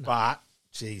 Absolutely not. No. But,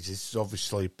 geez, this is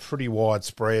obviously pretty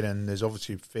widespread, and there's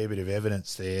obviously a fair bit of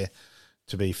evidence there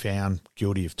to be found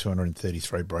guilty of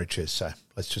 233 breaches. So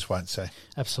let's just wait and see.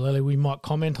 Absolutely. We might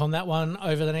comment on that one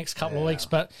over the next couple of weeks,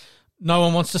 but no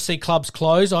one wants to see clubs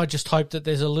close. I just hope that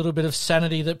there's a little bit of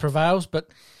sanity that prevails, but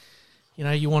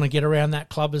you want to get around that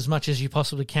club as much as you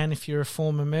possibly can if you're a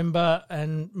former member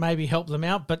and maybe help them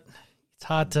out, but it's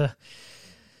hard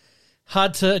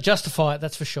to justify it,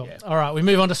 that's for sure. Yeah. All right, we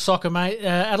move on to soccer, mate.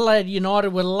 Adelaide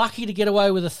United were lucky to get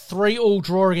away with a 3-3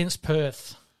 draw against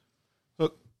Perth.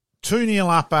 Look, 2-0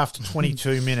 up after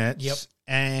 22 minutes,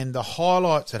 and the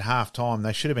highlights at half-time,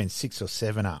 they should have been 6 or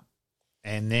 7 up,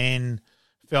 and then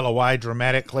fell away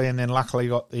dramatically, and then luckily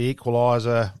got the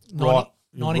equaliser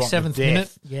 97th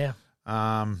minute. Yeah.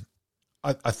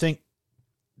 I think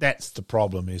that's the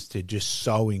problem, is they're just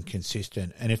so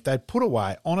inconsistent. And if they put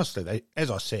away, honestly, they,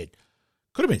 as I said,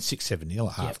 could have been 6-7-0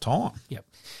 at half-time. Yep.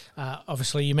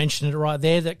 Obviously, you mentioned it right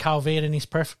there that Carl Veart in his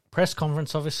press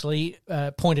conference obviously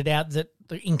pointed out that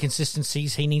the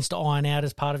inconsistencies he needs to iron out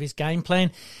as part of his game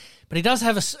plan. But he does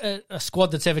have a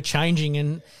squad that's ever-changing,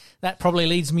 and that probably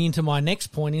leads me into my next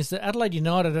point, is that Adelaide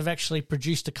United have actually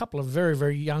produced a couple of very,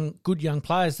 very good young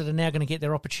players that are now going to get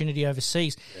their opportunity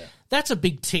overseas. Yeah. That's a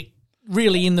big tick,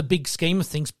 really, in the big scheme of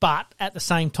things, but at the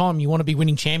same time, you want to be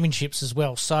winning championships as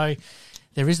well. So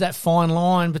there is that fine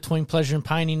line between pleasure and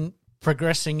pain in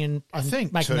progressing and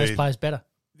making those players better.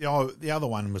 The other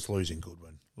one was losing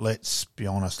Goodwin. Let's be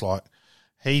honest,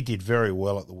 he did very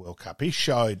well at the World Cup. He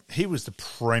showed he was the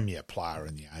premier player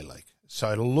in the A-League.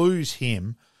 So to lose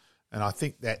him, and I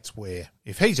think that's where,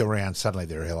 if he's around, suddenly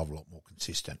they're a hell of a lot more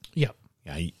consistent. Yep.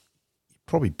 You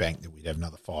probably bank that we'd have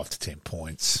another 5 to 10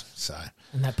 points. So,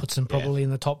 and that puts them probably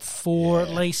in the top 4 at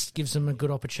least, gives them a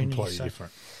good opportunity. Completely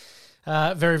different.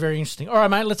 Very, very interesting. All right,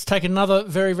 mate, let's take another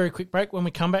very, very quick break. When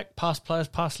we come back, past players,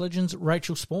 past legends,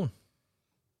 Rachel Spawn.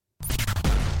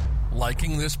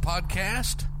 Liking this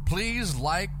podcast? Please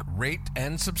like, rate,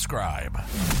 and subscribe.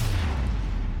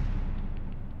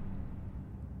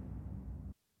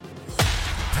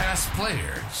 Past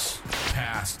players,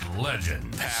 past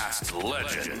legends, past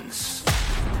legends.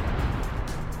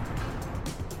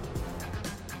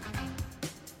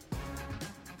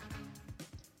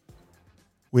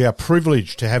 We are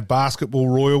privileged to have basketball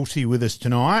royalty with us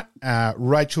tonight.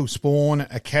 Rachel Spawn,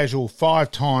 a casual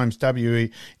 5 times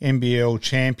WNBL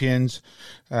champions,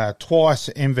 twice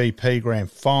MVP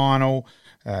Grand Final,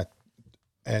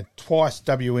 twice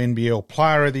WNBL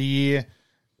Player of the Year,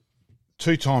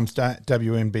 2 times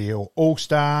WNBL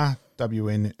All-Star,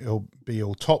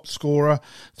 WNBL top scorer,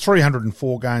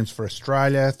 304 games for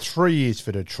Australia, 3 years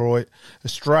for Detroit,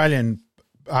 Australian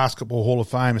Basketball Hall of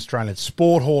Fame, Australian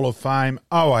Sport Hall of Fame,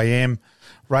 OAM.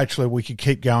 Rachel, we could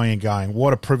keep going and going.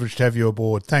 What a privilege to have you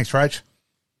aboard. Thanks, Rach.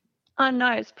 Oh,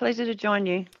 no, it's a pleasure to join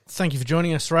you. Thank you for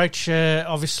joining us, Rach.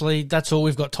 Obviously, that's all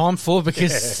we've got time for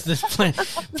because there's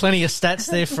plenty of stats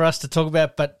there for us to talk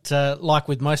about. But like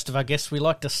with most of our guests, we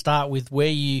like to start with where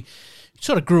you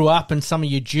sort of grew up and some of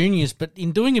your juniors. But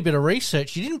in doing a bit of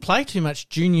research, you didn't play too much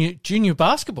junior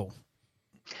basketball.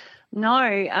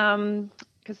 No,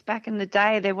 because back in the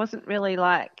day, there wasn't really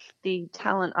like the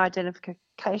talent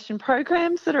identification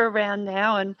programs that are around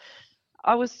now. And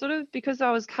I was because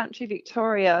I was country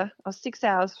Victoria, I was 6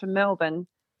 hours from Melbourne,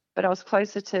 but I was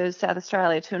closer to South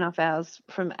Australia, 2.5 hours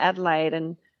from Adelaide.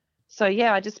 And so,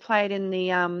 I just played in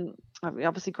the, I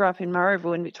obviously grew up in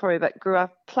Murrayville in Victoria, but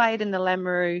played in the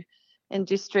Lameroo and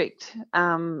District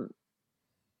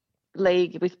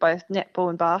league with both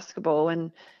netball and basketball.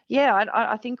 And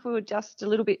I think we were just a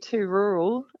little bit too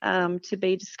rural to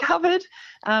be discovered,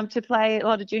 to play a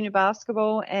lot of junior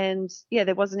basketball. And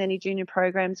there wasn't any junior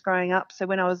programs growing up. So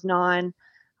when I was 9,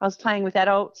 I was playing with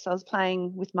adults. I was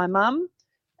playing with my mum.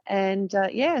 And so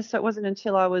it wasn't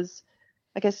until I was,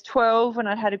 12 when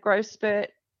I had a growth spurt,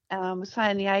 was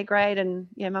playing the A grade. And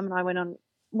mum and I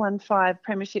won 5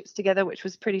 premierships together, which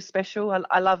was pretty special.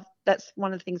 That's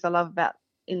one of the things I love about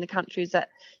in the country is that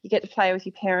you get to play with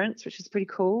your parents, which is pretty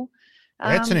cool.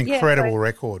 That's an incredible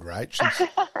record, Rach.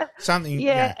 Something.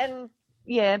 And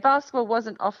basketball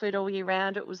wasn't offered all year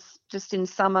round. It was just in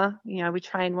summer. We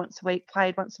trained once a week,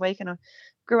 played once a week, and I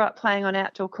grew up playing on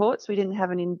outdoor courts. We didn't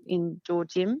have an indoor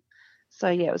gym, so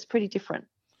it was pretty different.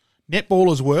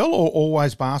 Netball as well, or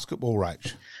always basketball,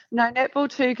 Rach? No, netball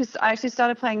too, because I actually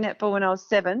started playing netball when I was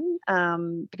 7,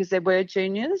 because there were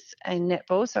juniors in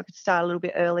netball, so I could start a little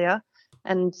bit earlier.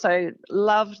 And so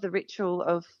loved the ritual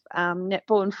of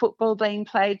netball and football being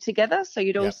played together. So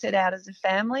you'd all set out as a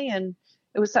family, and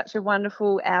it was such a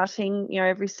wonderful outing,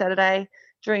 every Saturday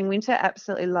during winter.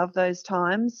 Absolutely loved those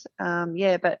times.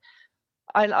 But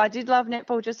I did love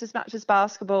netball just as much as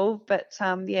basketball. But,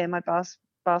 my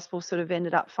basketball sort of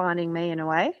ended up finding me in a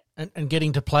way. And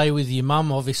getting to play with your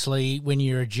mum, obviously, when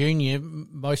you're a junior,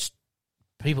 most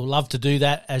people love to do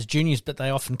that as juniors, but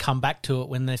they often come back to it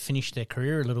when they finish their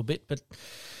career a little bit. But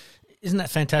isn't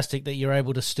that fantastic that you're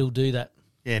able to still do that?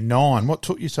 Yeah, 9. What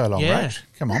took you so long, Rach?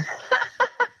 Come on.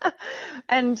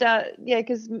 And,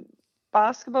 because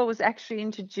basketball was actually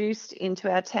introduced into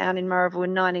our town in Murrayville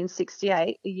in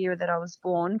 1968, the year that I was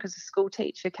born, because a school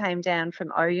teacher came down from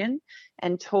Oyen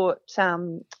and taught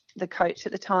the coach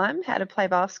at the time how to play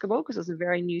basketball, because it was a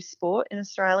very new sport in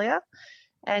Australia.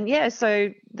 And so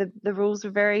the rules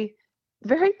were very,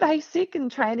 very basic,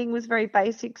 and training was very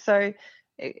basic. So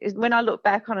when I look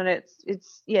back on it,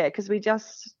 it's because we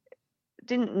just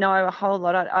didn't know a whole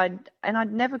lot.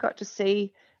 I'd never got to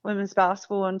see women's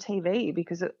basketball on TV,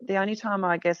 because the only time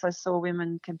I guess I saw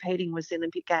women competing was the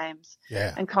Olympic Games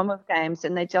and Commonwealth Games,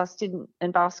 and they just didn't.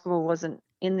 And basketball wasn't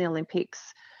in the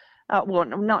Olympics, not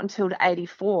until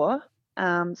 1984.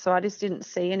 So I just didn't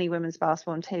see any women's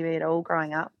basketball on TV at all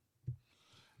growing up.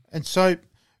 And so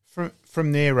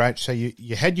from there, Rach, so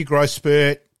you had your growth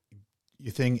spurt,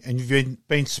 your thing, and you've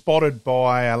been spotted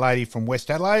by a lady from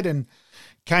West Adelaide and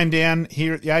came down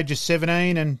here at the age of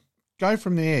 17 and go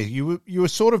from there. You were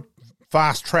sort of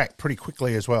fast-tracked pretty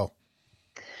quickly as well.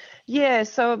 Yeah,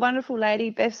 so a wonderful lady,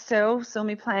 Beth Sell, saw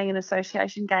me playing an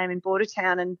association game in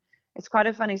Bordertown, and it's quite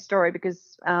a funny story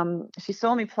because she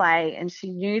saw me play and she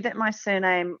knew that my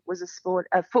surname was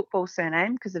a football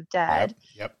surname because of Dad.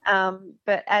 Yep.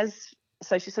 But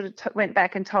so she sort of went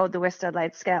back and told the West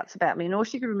Adelaide Scouts about me, and all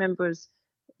she could remember was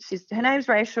her name's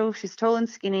Rachel, she's tall and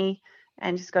skinny,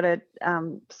 and she's got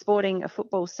sporting a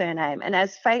football surname. And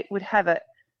as fate would have it,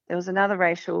 there was another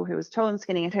Rachel who was tall and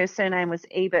skinny, and her surname was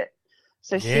Ebert.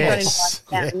 So she got invited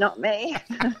down, not me.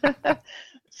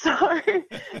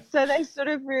 So they sort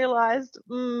of realised,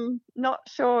 not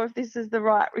sure if this is the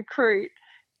right recruit,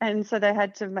 and so they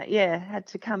had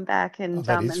to come back and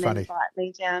then invite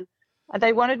me down.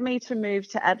 They wanted me to move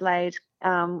to Adelaide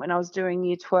when I was doing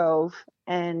year 12,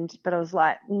 But I was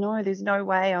like, no, there's no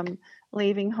way I'm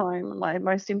leaving home, my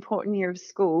most important year of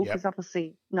school, because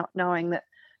obviously not knowing that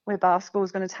where basketball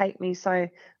was going to take me. So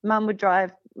Mum would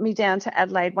drive me down to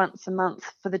Adelaide once a month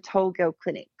for the Tall Girl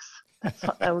clinics. That's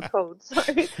what they were called. So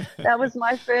that was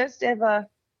my first ever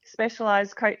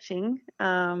specialised coaching,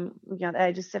 at the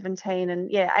age of 17. And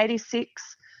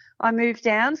 86, I moved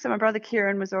down. So my brother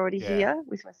Kieran was already here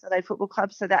with West Adelaide Football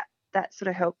Club. So that sort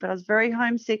of helped. But I was very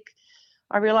homesick.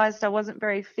 I realised I wasn't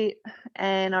very fit,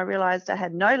 and I realised I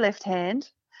had no left hand,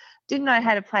 didn't know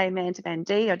how to play man-to-man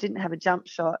D. I didn't have a jump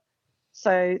shot.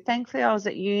 So thankfully I was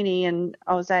at uni, and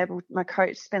my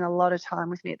coach spent a lot of time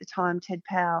with me at the time, Ted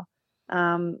Powell,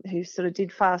 who sort of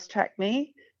did fast track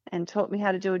me and taught me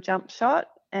how to do a jump shot,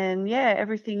 and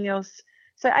everything else.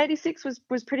 So 86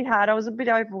 was pretty hard. I was a bit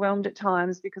overwhelmed at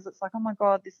times because it's like, oh my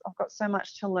God, I've got so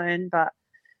much to learn, but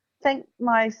thank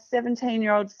my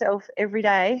 17-year-old self every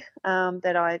day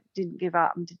that I didn't give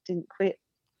up and didn't quit.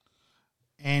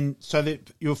 And so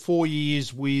that you were 4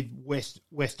 years with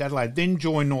West Adelaide, then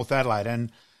joined North Adelaide.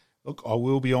 And look, I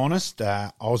will be honest,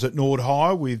 I was at Nord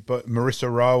High with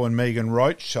Marissa Rowe and Megan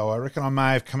Roach, so I reckon I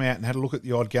may have come out and had a look at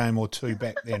the odd game or two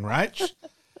back then, Rach.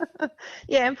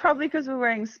 Yeah, and probably because we're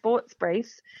wearing sports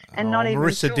briefs and not even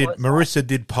shorts. Marissa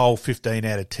did poll 15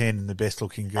 out of 10 and the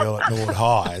best-looking girl at Nord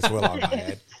High as well, I may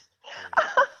add.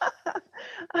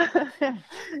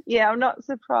 Yeah, I'm not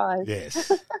surprised.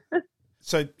 Yes.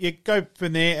 So you go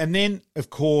from there, and then, of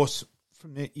course,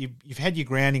 from there you've had your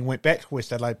grounding, went back to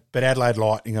West Adelaide, but Adelaide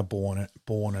Lightning are born,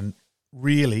 and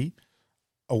really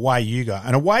away you go.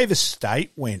 And away the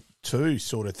state went too,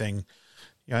 sort of thing.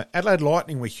 You know, Adelaide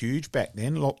Lightning were huge back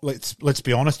then. Let's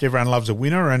be honest, everyone loves a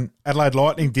winner, and Adelaide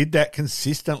Lightning did that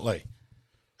consistently.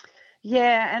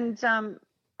 Yeah, and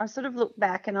I sort of look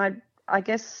back, and I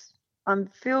guess I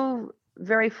feel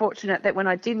very fortunate that when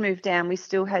I did move down, we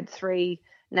still had 3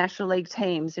 National League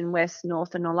teams in West,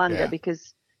 North and Orlando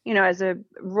because, as a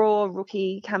raw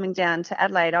rookie coming down to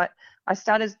Adelaide, I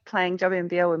started playing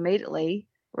WNBL immediately,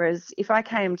 whereas if I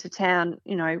came to town,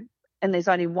 and there's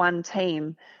only one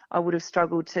team, I would have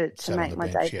struggled to make my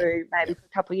debut maybe for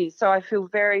a couple of years. So I feel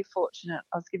very fortunate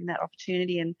I was given that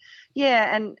opportunity. And,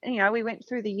 we went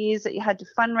through the years that you had to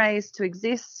fundraise to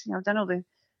exist. I've done all the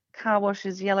car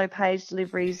washes, yellow page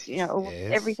deliveries,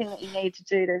 everything that you need to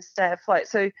do to stay afloat.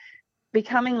 So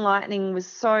becoming Lightning was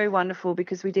so wonderful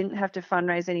because we didn't have to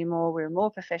fundraise anymore. We were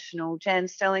more professional. Jan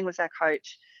Stelling was our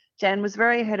coach. Jan was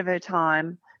very ahead of her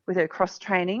time with her cross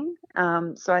training.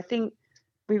 So I think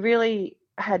we really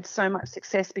had so much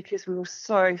success because we were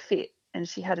so fit, and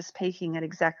she had us peaking at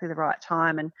exactly the right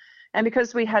time. And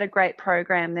because we had a great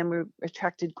program, then we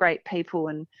attracted great people.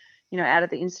 And, out of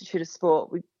the Institute of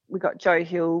Sport, we got Joe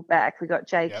Hill back, we got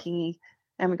Jay Kingy,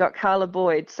 and we got Carla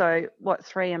Boyd. So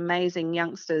 3 amazing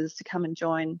youngsters to come and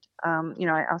join,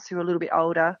 us who are a little bit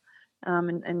older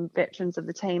and veterans of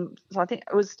the team. So I think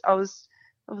I was at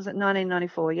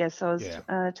 1994. Yes, I was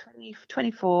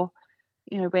 24,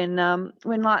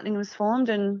 when Lightning was formed,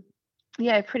 and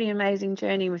pretty amazing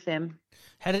journey with them.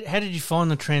 How did you find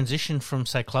the transition from,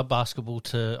 say, club basketball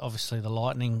to obviously the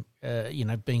Lightning,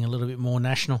 being a little bit more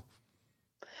national?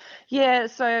 Yeah,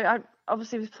 so I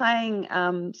obviously was playing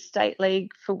state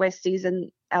league for Westies,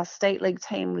 and our state league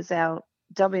team was our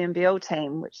WNBL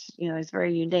team, which, is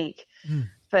very unique.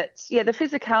 But, the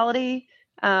physicality,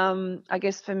 I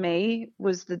guess for me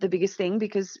was the biggest thing,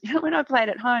 because when I played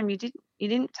at home, you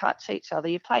didn't touch each other.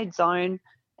 You played zone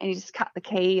and you just cut the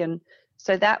key. And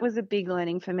so that was a big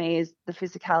learning for me, is the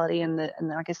physicality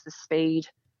and I guess the speed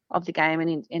of the game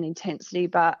and intensity.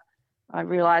 But I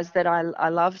realised that I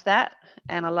loved that,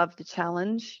 and I loved the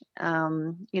challenge.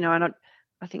 And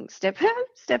I think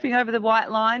stepping over the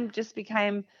white line just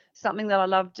became something that I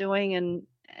loved doing,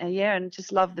 and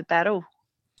just loved the battle.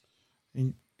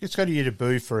 And let's go to your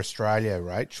debut for Australia,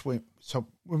 Rach. So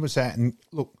when was that? And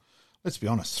look, let's be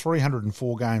honest,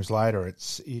 304 games later,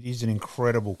 it is an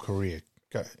incredible career.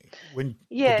 When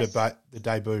the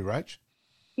debut, Rach?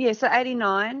 Yeah, so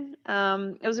 89.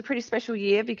 It was a pretty special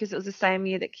year because it was the same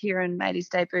year that Kieran made his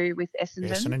debut with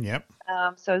Essendon. Essendon, yep.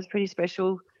 So it was pretty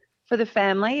special for the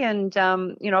family. And,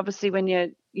 obviously when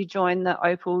you join the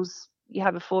Opals, you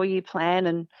have a 4-year plan,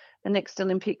 and the next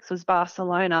Olympics was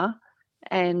Barcelona.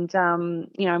 And,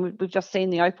 we've just seen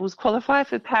the Opals qualify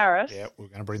for Paris. Yeah, we're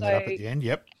going to bring that up at the end,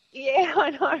 yep. Yeah, I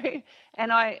know.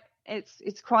 And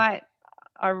it's quite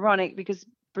ironic because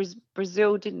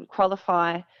Brazil didn't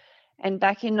qualify. And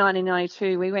back in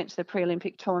 1992, we went to the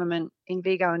pre-Olympic tournament in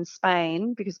Vigo in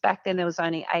Spain, because back then there was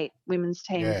only 8 women's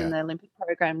teams in the Olympic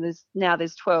program. There's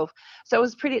 12. So it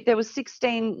was there was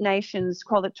 16 nations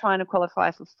trying to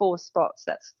qualify for 4 spots.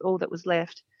 That's all that was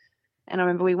left. And I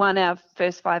remember we won our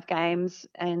first 5 games,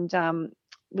 and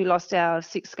we lost our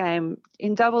 6th game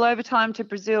in double overtime to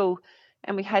Brazil,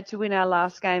 and we had to win our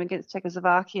last game against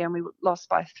Czechoslovakia, and we lost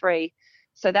by 3.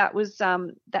 So that was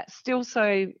that's still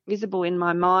so visible in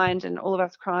my mind, and all of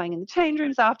us crying in the change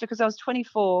rooms after, because I was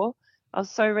 24. I was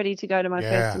so ready to go to my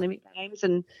first Olympic Games,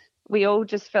 and we all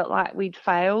just felt like we'd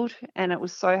failed, and it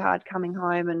was so hard coming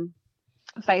home and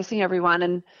facing everyone.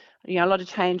 And a lot of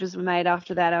changes were made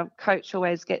after that. Our coach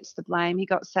always gets the blame. He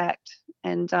got sacked,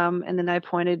 and then they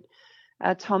appointed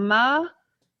Tom Ma.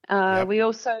 We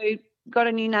also got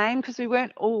a new name because we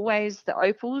weren't always the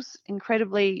Opals.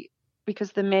 Incredibly,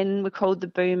 because the men were called the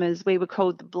Boomers, we were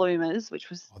called the Bloomers, which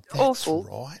was awful.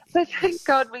 Right. So thank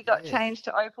God we got changed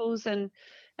to Opals, and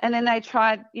then they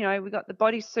tried. We got the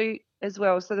bodysuit as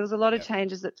well. So there was a lot of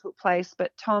changes that took place.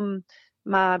 But Tom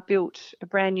Ma built a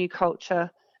brand new culture.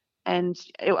 And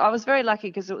I was very lucky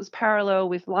because it was parallel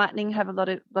with Lightning have a lot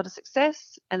of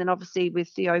success, and then obviously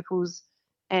with the Opals,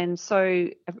 and so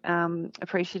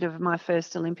appreciative of my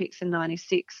first Olympics in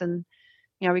 '96, and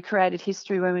we created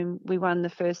history when we won the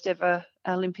first ever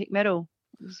Olympic medal.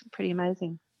 It was pretty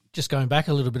amazing. Just going back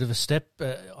a little bit of a step,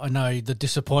 I know the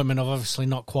disappointment of obviously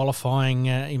not qualifying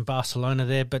in Barcelona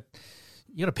there, but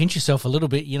you got to pinch yourself a little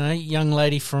bit. Young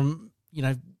lady from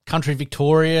country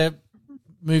Victoria,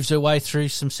 moves her way through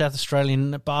some South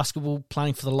Australian basketball,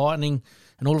 playing for the Lightning,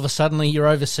 and all of a sudden you're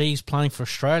overseas playing for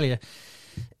Australia.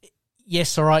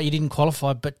 Yes, all right, you didn't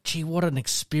qualify, but gee, what an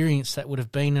experience that would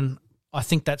have been, and I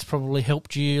think that's probably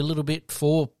helped you a little bit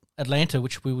for Atlanta,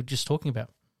 which we were just talking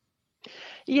about.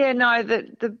 Yeah, no,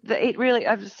 it really,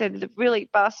 as I said,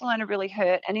 Barcelona really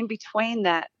hurt, and in between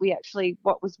that,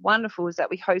 what was wonderful was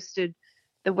that we hosted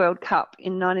the World Cup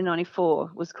in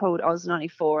 1994, was called Oz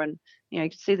 94, and you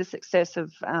could see the success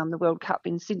of the World Cup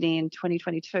in Sydney in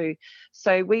 2022.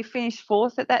 So we finished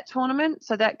 4th at that tournament,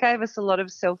 so that gave us a lot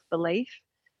of self-belief,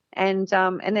 and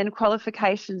then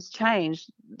qualifications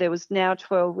changed. There was now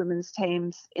 12 women's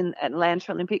teams in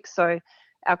Atlanta Olympics, so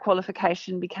our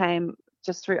qualification became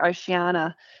just through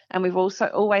Oceania, and we've also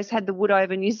always had the wood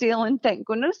over New Zealand, thank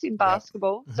goodness, in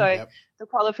basketball. So the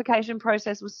qualification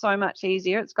process was so much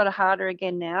easier. It's got harder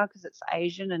again now because it's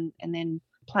Asian and then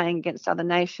playing against other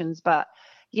nations. But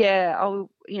yeah,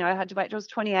 I had to wait till I was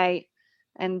 28,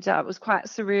 and it was quite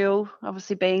surreal,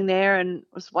 obviously being there, and it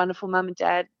was wonderful. Mum and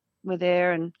Dad were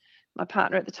there, and my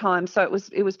partner at the time. So it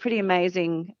was pretty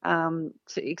amazing to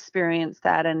experience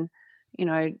that, and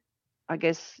I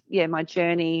guess my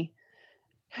journey.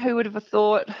 Who would have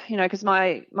thought, because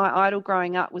my idol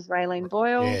growing up was Raylene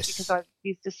Boyle, because I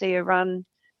used to see her run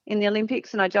in the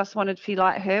Olympics, and I just wanted to be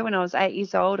like her. When I was 8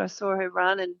 years old, I saw her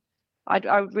run, and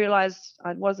I realised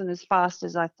I wasn't as fast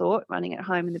as I thought running at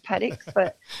home in the paddocks,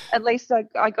 but at least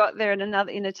I got there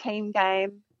in a team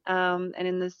game, and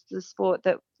in the sport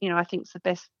that, I think is the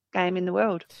best game in the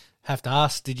world. Have to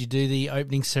ask, did you do the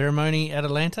opening ceremony at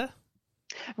Atlanta?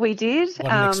 We did.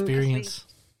 What an experience.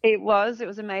 It was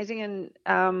amazing,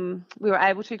 and we were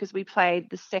able to because we played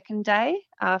the second day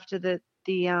after the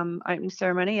opening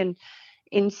ceremony, and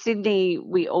in Sydney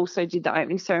we also did the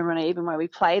opening ceremony even though we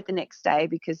played the next day,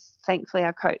 because thankfully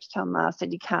our coach Tom Ma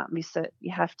said you can't miss it,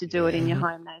 you have to do it in your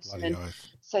home nation. And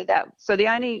so the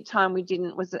only time we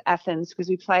didn't was at Athens, because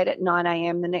we played at 9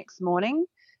 a.m. the next morning,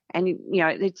 and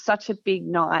it's such a big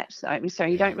night, so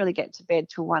you don't really get to bed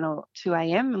till 1 or 2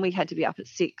 a.m. and we had to be up at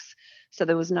 6. So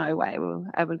there was no way we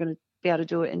were going to be able to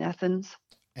do it in Athens.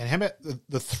 And how about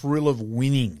the thrill of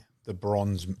winning the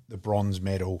bronze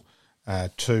medal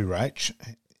too, Rach?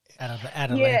 At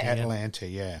Atlanta. Atlanta,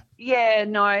 yeah. Yeah,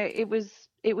 no, it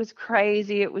was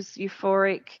crazy. It was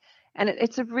euphoric, and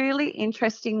it's a really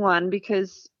interesting one,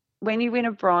 because when you win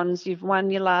a bronze, you've won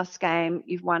your last game,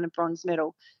 you've won a bronze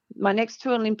medal. My next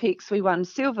 2 Olympics, we won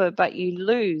silver, but you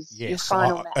lose your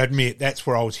final match. I admit, that's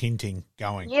where I was hinting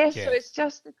going. Yes, so it's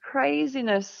just the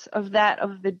craziness of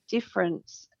the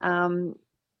difference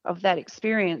of that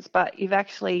experience. But you've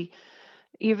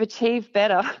achieved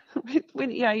better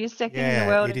when you're second in the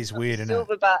world. It is weird, isn't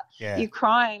silver, it? But you're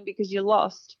crying because you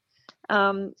lost.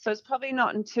 So it's probably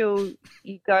not until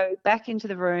you go back into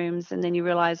the rooms and then you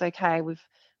realise, okay, we've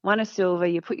won a silver.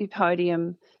 You put your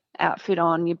podium outfit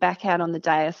on, you're back out on the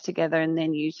dais together, and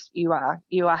then you are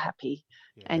happy,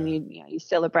 and you're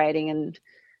celebrating. And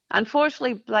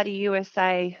unfortunately, bloody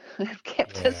USA have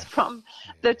kept us from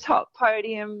the top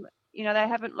podium. They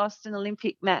haven't lost an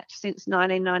Olympic match since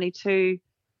 1992.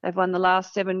 They've won the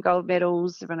last 7 gold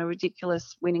medals. They're on a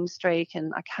ridiculous winning streak,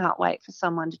 and I can't wait for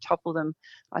someone to topple them.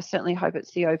 I certainly hope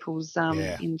it's the Opals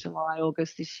in July,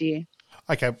 August this year.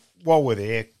 Okay, while we're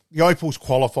there, the Opals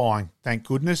qualifying, thank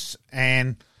goodness.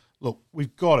 And look,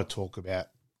 we've got to talk about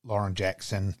Lauren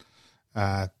Jackson,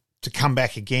 to come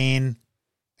back again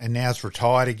and now's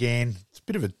retired again. It's a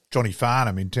bit of a Johnny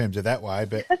Farnham in terms of that way,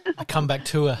 but a comeback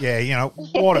tour. Yeah,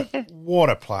 what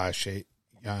a player she.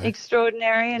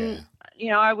 Extraordinary. And,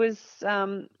 I was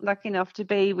lucky enough to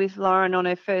be with Lauren on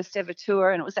her first ever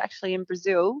tour, and it was actually in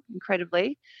Brazil,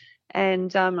 incredibly.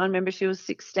 And I remember she was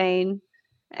 16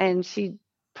 and she'd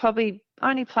probably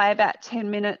only play about 10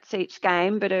 minutes each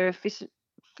game, but her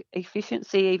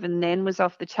efficiency even then was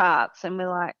off the charts. And we're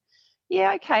like,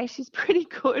 yeah, okay, she's pretty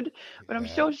good, but I'm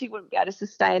sure she wouldn't be able to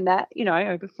sustain that,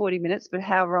 over 40 minutes, but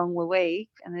how wrong were we?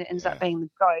 And it ends up being the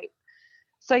GOAT.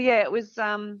 So, yeah, it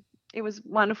was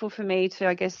wonderful for me to,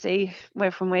 I guess, see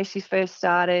from where she first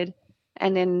started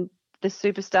and then the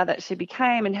superstar that she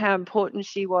became and how important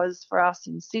she was for us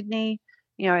in Sydney,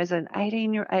 as an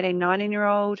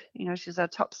 19-year-old. She was our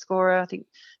top scorer, I think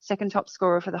second top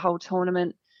scorer for the whole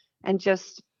tournament, and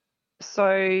just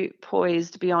so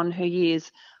poised beyond her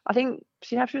years. I think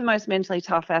she'd have to be the most mentally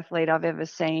tough athlete I've ever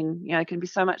seen. It can be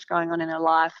so much going on in her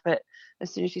life, but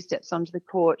as soon as she steps onto the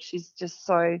court, she's just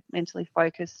so mentally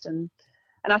focused. And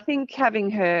I think having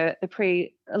her the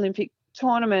pre-Olympic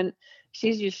tournament,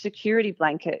 she's your security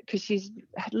blanket because she's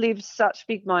lived such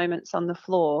big moments on the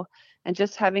floor, and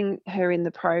just having her in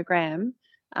the program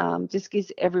just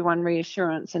gives everyone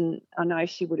reassurance. And I know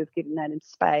she would have given that in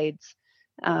spades.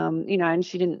 And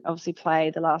she didn't obviously play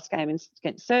the last game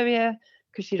against Serbia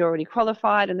because she'd already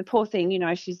qualified. And the poor thing,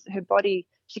 her body,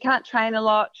 she can't train a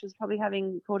lot. She was probably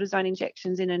having cortisone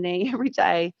injections in her knee every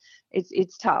day.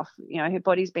 It's tough. Her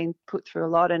body's been put through a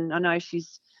lot. And I know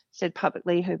she's said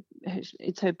publicly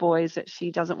it's her boys that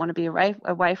she doesn't want to be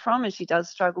away from, and she does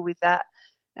struggle with that.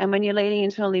 And when you're leading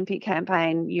into an Olympic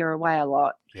campaign, you're away a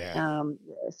lot. Yeah.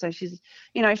 So she's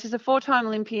a 4-time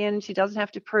Olympian. She doesn't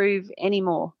have to prove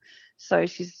anymore. So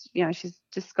she's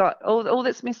just got all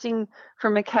that's missing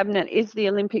from her cabinet is the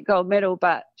Olympic gold medal,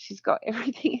 but she's got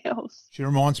everything else. She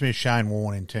reminds me of Shane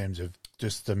Warne in terms of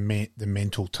just the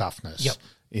mental toughness. Yep.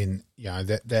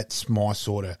 That's my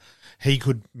sort of. He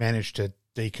could manage to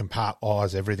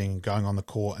decompartmentalize everything going on the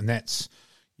court, and that's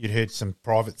you'd heard some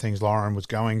private things Lauren was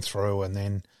going through,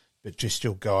 but just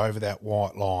still go over that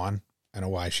white line, and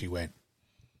away she went.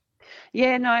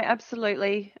 Yeah, no,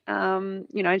 absolutely.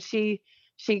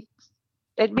 She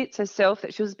admits herself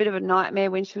that she was a bit of a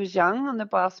nightmare when she was young on the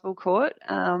basketball court.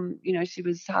 She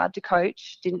was hard to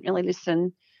coach, didn't really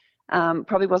listen,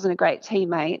 probably wasn't a great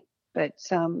teammate, but,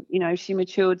 she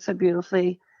matured so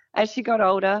beautifully as she got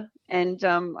older. And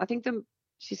I think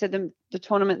she said the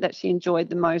tournament that she enjoyed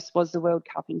the most was the World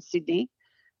Cup in Sydney.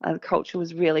 The culture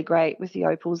was really great with the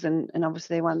Opals, and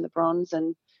obviously they won the bronze.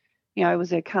 And, it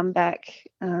was her comeback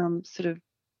sort of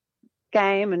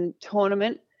game and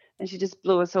tournament. And she just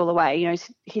blew us all away.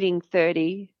 Hitting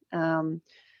 30 in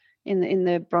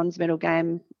the bronze medal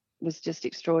game was just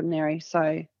extraordinary.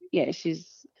 So yeah,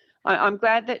 I'm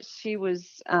glad that she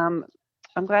was. I'm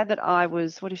glad that I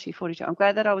was. What is she? 42. I'm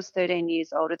glad that I was 13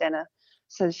 years older than her,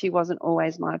 so she wasn't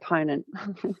always my opponent.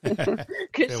 Because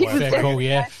she was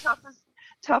my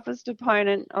toughest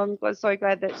opponent. I'm so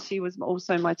glad that she was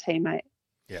also my teammate.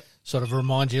 Yeah, sort of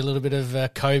reminds you a little bit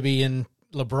of Kobe and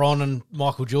LeBron and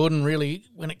Michael Jordan, really,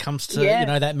 when it comes to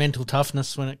that mental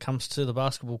toughness when it comes to the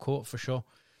basketball court, for sure.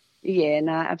 Yeah,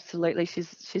 no, absolutely.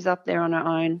 She's up there on her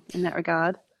own in that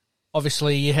regard.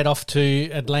 Obviously, you head off to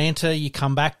Atlanta. You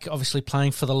come back, obviously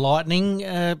playing for the Lightning.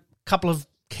 A couple of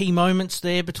key moments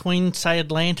there between, say,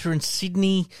 Atlanta and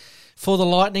Sydney for the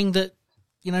Lightning that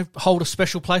hold a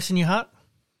special place in your heart.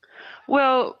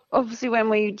 Well, obviously, when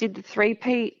we did the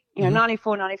three-peat.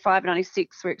 94, 95,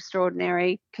 96 were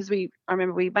extraordinary because I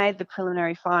remember we made the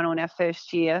preliminary final in our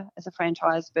first year as a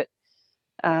franchise, but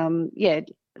I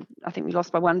think we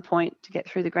lost by 1 point to get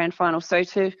through the grand final. So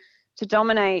to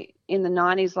dominate in the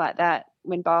 90s like that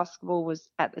when basketball was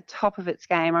at the top of its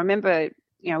game, I remember,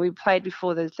 we played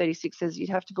before the 36ers. You'd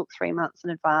have to book 3 months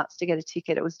in advance to get a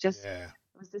ticket. It was just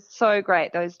so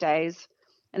great those days.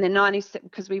 And then 97,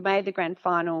 because we made the grand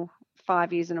final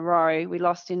 5 years in a row. We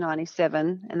lost in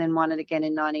 97 and then won it again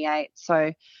in 98.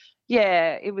 So,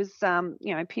 yeah, it was,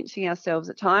 pinching ourselves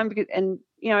at time because, and,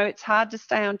 it's hard to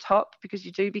stay on top because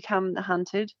you do become the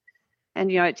hunted.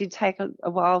 And, it did take a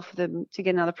while for them to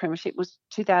get another premiership. It was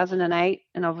 2008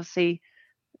 and obviously,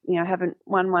 haven't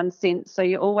won one since. So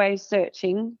you're always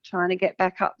searching, trying to get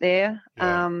back up there.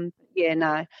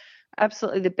 Yeah.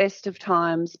 Absolutely the best of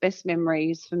times, best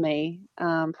memories for me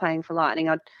playing for Lightning.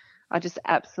 I just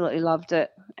absolutely loved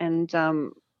it. And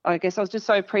I guess I was just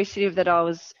so appreciative that I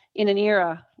was in an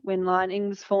era when Lightning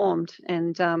was formed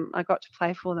and I got to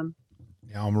play for them.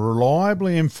 Now, I'm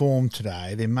reliably informed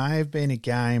today there may have been a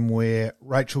game where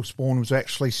Rachel Spawn was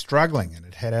actually struggling and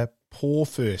it had a poor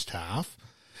first half,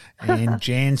 and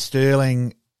Jan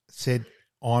Sterling said,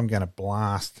 I'm going to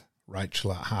blast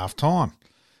Rachel at half-time.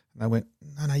 And they went,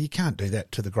 no, you can't do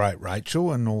that to the great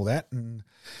Rachel and all that. And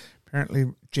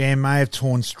apparently Jan may have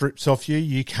torn strips off you.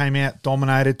 You came out,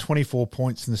 dominated, 24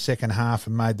 points in the second half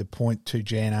and made the point to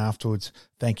Jan afterwards.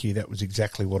 Thank you, that was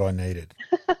exactly what I needed.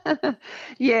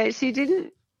 Yeah, she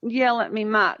didn't yell at me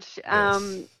much.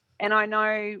 Yes. And I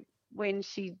know when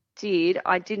she did,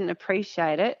 I didn't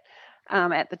appreciate it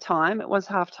at the time. It was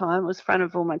half-time. It was in front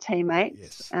of all my teammates.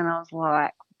 Yes. And I was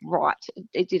like, right,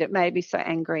 it made me so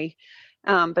angry.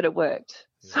 But it worked.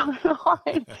 Yeah. So,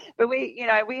 but we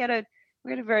had a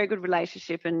very good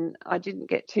relationship, and I didn't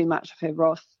get too much of her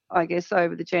wrath, I guess,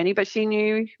 over the journey. But she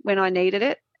knew when I needed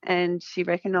it, and she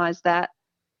recognised that.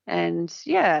 And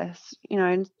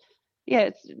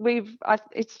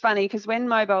it's funny because when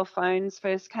mobile phones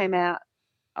first came out,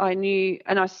 I knew,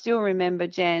 and I still remember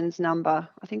Jan's number.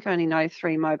 I think I only know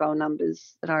 3 mobile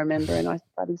numbers that I remember, and I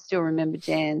still remember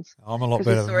Jan's. I'm a lot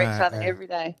better than that. We saw each other every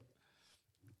day.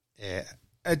 Yeah.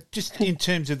 Just in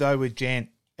terms of, though, with Jan,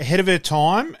 ahead of her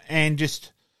time and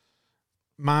just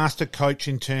master coach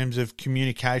in terms of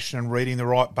communication and reading the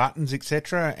right buttons,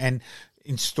 etc., and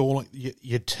installing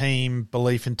your team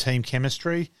belief and team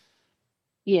chemistry.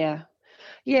 Yeah,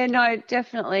 no,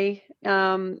 definitely.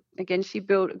 Again, she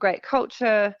built a great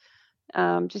culture,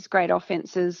 just great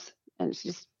offenses, and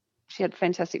she had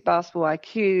fantastic basketball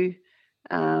IQ.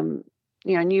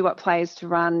 Knew what plays to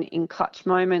run in clutch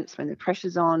moments when the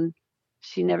pressure's on.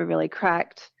 She never really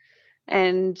cracked.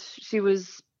 And she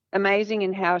was amazing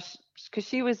in how, because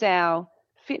she was our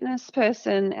fitness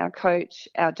person, our coach,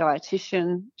 our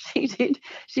dietitian. She did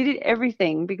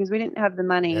everything because we didn't have the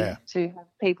money to have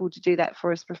people to do that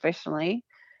for us professionally.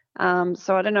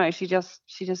 So I don't know, she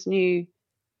just knew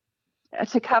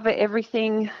to cover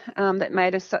everything that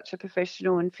made us such a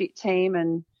professional and fit team.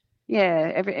 And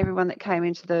everyone that came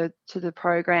into the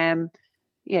program,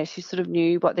 she sort of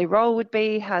knew what their role would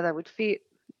be, how they would fit.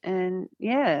 And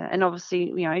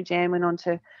obviously, Jan went on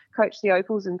to coach the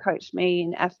Opals and coach me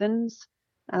in Athens,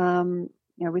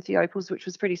 with the Opals, which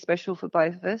was pretty special for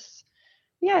both of us.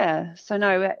 Yeah. So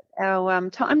no, our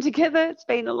time together, it's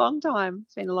been a long time.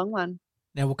 It's been a long one.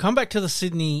 Now we'll come back to the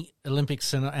Sydney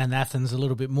Olympics and Athens a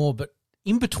little bit more, but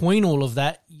in between all of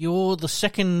that, you're the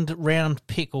second round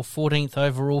pick or 14th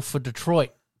overall for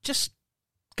Detroit. Just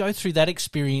go through that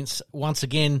experience once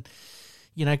again,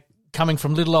 coming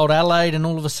from little old Adelaide, and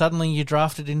all of a sudden you're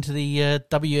drafted into the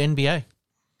WNBA.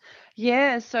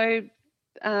 Yeah, so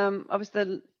obviously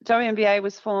the WNBA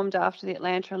was formed after the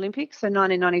Atlanta Olympics, so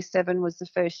 1997 was the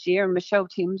first year, and Michelle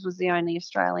Timms was the only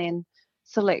Australian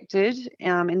selected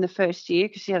in the first year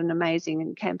because she had an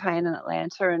amazing campaign in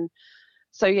Atlanta. And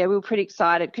so, we were pretty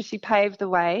excited because she paved the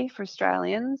way for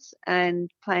Australians and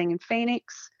playing in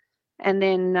Phoenix. And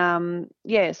then,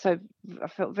 so I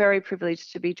felt very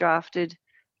privileged to be drafted.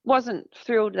 Wasn't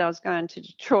thrilled that I was going to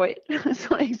Detroit. It's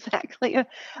not exactly.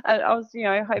 I was,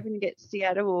 hoping to get to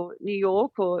Seattle or New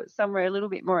York or somewhere a little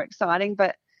bit more exciting.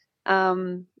 But,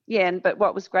 but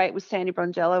what was great was Sandy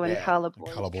Brondello and Carla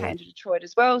Boyd came to Detroit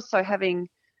as well. So having,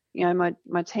 my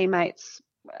teammates,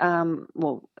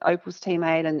 Opal's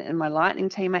teammate and my Lightning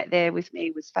teammate there with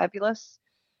me was fabulous.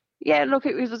 Yeah, look,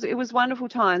 it was wonderful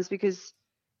times because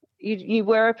you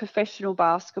were a professional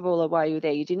basketballer while you were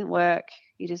there. You didn't work.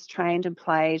 You just trained and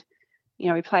played.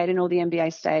 We played in all the NBA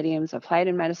stadiums. I played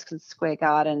in Madison Square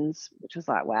Gardens, which was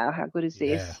like, wow, how good is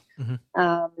this?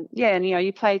 Mm-hmm. And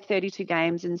you played 32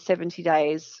 games in 70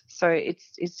 days. So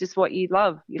it's just what you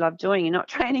love. You love doing. You're not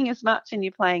training as much and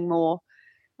you're playing more.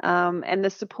 And the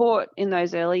support in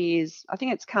those early years, I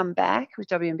think it's come back with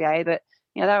WNBA, but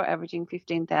they were averaging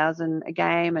 15,000 a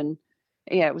game, and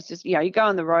it was just you go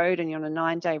on the road and you're on a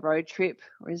 9-day road trip,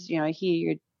 whereas here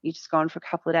you're just gone for a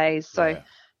couple of days. So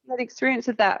the experience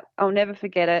of that, I'll never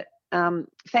forget it.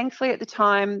 Thankfully at the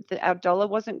time our dollar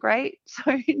wasn't great,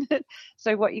 so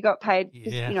what you got paid,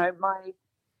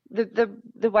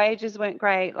 the wages weren't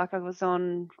great. Like I was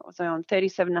on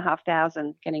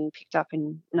 37,500 getting picked up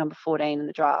in number 14 in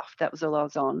the draft. That was all I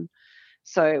was on.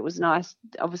 So it was nice,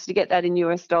 obviously, to get that in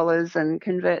US dollars and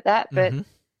convert that. But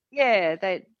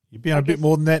you'd be on a bit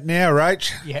more than that now,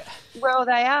 Rach. Yeah. Well,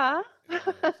 they are.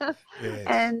 Yes.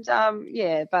 And I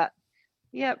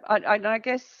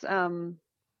guess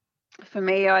for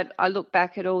me, I look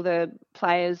back at all the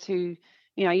players who,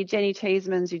 your Jenny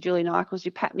Cheesemans, your Julie Nichols,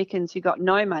 your Pat Mickens, who got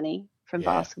no money from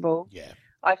basketball. Yeah.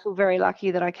 I feel very lucky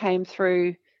that I came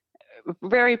through,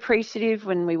 very appreciative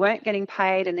when we weren't getting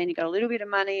paid, and then you got a little bit of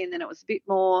money and then it was a bit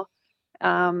more.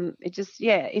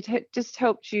 it just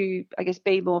helped you, I guess,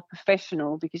 be more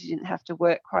professional because you didn't have to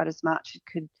work quite as much. You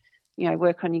could,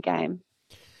 work on your game.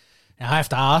 Now, I have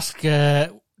to ask,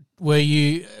 were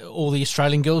you, all the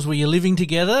Australian girls, were you living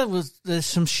together? Was there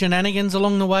some shenanigans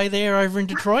along the way there over in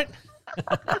Detroit?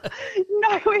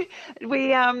 No,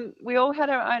 we all had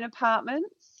our own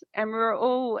apartments, and we were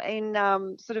all in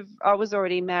I was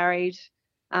already married.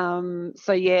 Not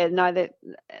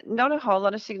a whole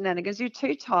lot of shenanigans. You're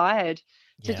too tired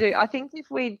to do. I think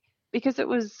because it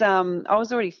was, I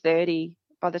was already 30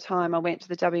 by the time I went to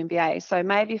the WNBA. So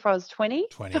maybe if I was 20.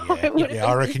 20, yeah.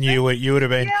 I reckon you would have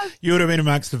been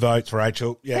amongst the votes,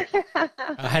 Rachel. Yeah.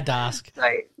 I had to ask. So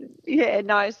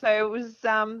it was,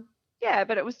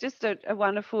 but it was just a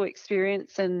wonderful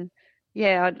experience. And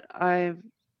I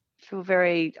feel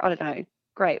very,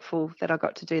 grateful that I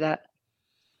got to do that.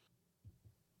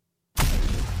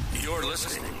 You're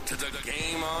listening to the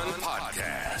Game On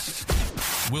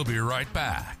Podcast. We'll be right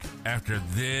back after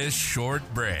this short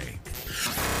break.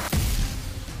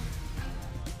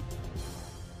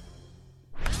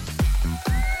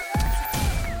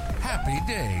 Happy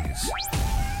days.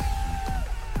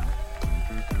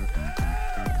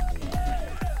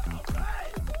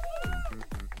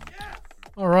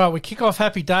 All right, we kick off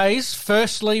Happy Days.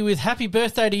 Firstly, with happy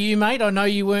birthday to you, mate. I know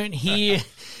you weren't here.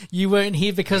 You weren't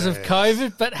here because of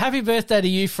COVID, but happy birthday to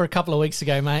you for a couple of weeks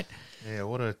ago, mate. Yeah,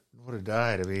 what a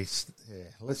day to be. Yeah,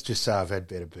 let's just say I've had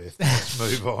better birthdays. Let's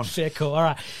move on. Fair call. All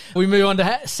right. We move on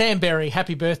to Sam Berry.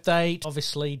 Happy birthday.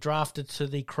 Obviously drafted to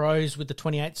the Crows with the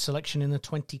 28th selection in the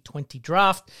 2020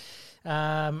 draft.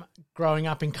 Growing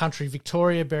up in country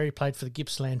Victoria, Berry played for the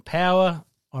Gippsland Power.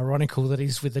 Ironical that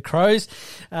he's with the Crows,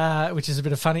 which is a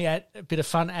bit of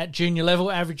fun at junior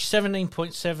level. Averaged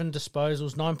 17.7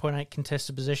 disposals, 9.8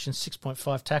 contested possessions,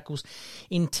 6.5 tackles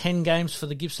in 10 games for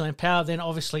the Gippsland Power. Then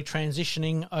obviously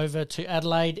transitioning over to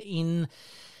Adelaide in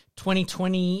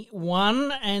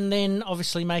 2021, and then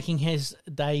obviously making his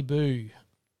debut.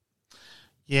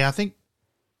 Yeah, I think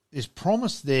there's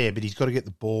promise there, but he's got to get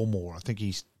the ball more. I think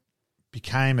he's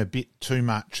became a bit too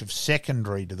much of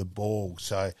secondary to the ball.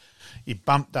 So he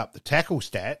bumped up the tackle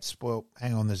stats. Well,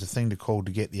 hang on, there's a thing to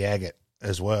get the agate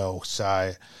as well.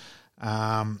 So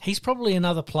he's probably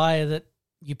another player that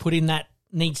you put in that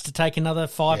needs to take another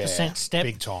 5% step.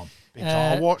 Big time.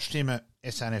 I watched him at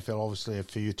SNFL obviously a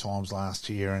few times last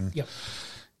year, and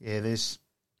there's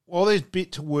a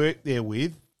bit to work there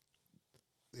with.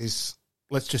 Let's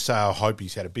just say I hope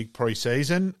he's had a big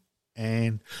pre-season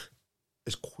and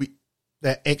is quick.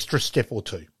 That extra step or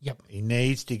two. Yep. He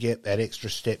needs to get that extra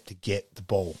step to get the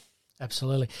ball.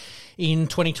 Absolutely. In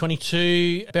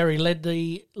 2022, Berry led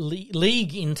the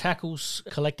league in tackles,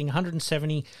 collecting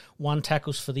 171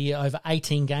 tackles for the year over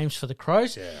 18 games for the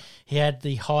Crows. Yeah. He had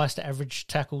the highest average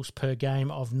tackles per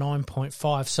game of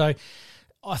 9.5. So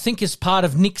I think as part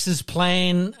of Nix's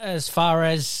plan, as far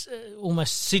as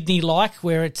almost Sydney-like,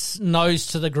 where it's nose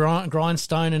to the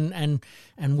grindstone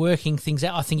and working things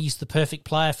out, I think he's the perfect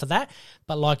player for that.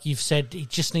 But like you've said, he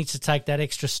just needs to take that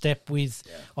extra step with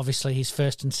obviously his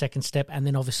first and second step, and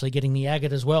then obviously getting the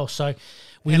agate as well. So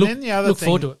we look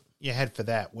forward to it. You had for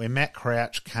that, where Matt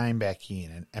Crouch came back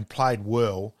in and played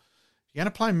well. You're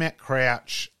going to play Matt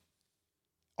Crouch.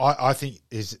 I think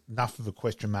there's enough of a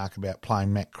question mark about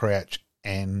playing Matt Crouch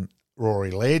and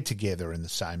Rory Laird together in the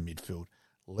same midfield,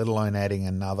 let alone adding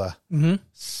another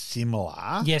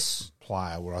similar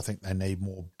player where I think they need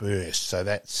more burst. So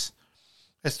that's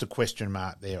the question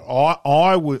mark there.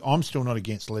 I'm still not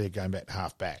against Laird going back to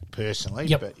half back personally,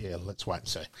 but let's wait and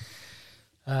see.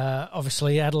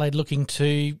 Obviously, Adelaide looking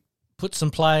to put some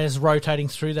players rotating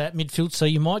through that midfield, so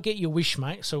you might get your wish,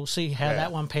 mate. So we'll see how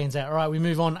that one pans out. All right, we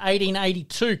move on.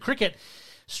 1882 cricket.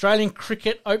 Australian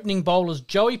cricket opening bowlers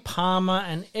Joey Palmer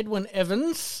and Edwin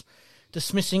Evans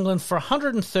dismiss England for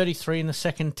 133 in the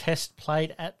second test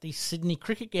played at the Sydney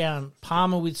Cricket Ground.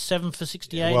 Palmer with 7 for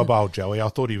 68. Well bowled, Joey. I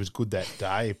thought he was good that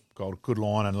day. Got a good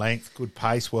line and length, good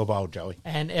pace. Well bowled, Joey.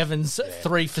 And Evans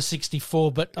 3 for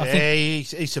 64. But I think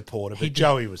he supported, but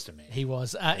Joey was the man. He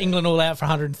was. England all out for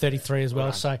 133 as well.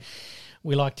 Right. So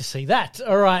we like to see that.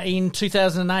 All right, in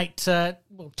 2008,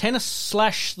 tennis /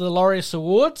 the Laureus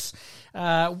Awards.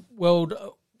 World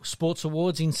Sports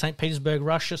Awards in St. Petersburg,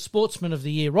 Russia. Sportsman of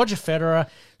the Year, Roger Federer.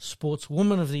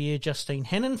 Sportswoman of the Year, Justine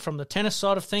Henin from the tennis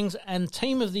side of things. And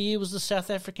Team of the Year was the South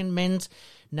African men's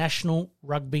national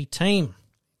rugby team.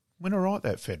 Went all right,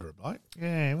 that Federer bloke.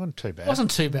 Yeah, it wasn't too bad. Wasn't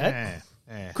too bad.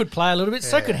 Yeah. Could play a little bit.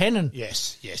 So could Henin.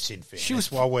 Yes, in fairness. She was,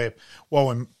 while we're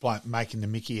making the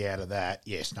mickey out of that,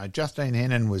 Justine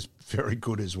Henin was very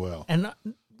good as well. And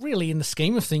really, in the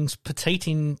scheme of things, petite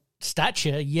in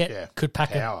stature, yet could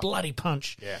pack a bloody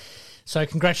punch. Yeah. So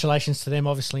congratulations to them,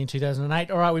 obviously, in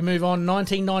 2008. All right, we move on.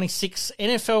 1996,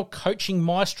 NFL coaching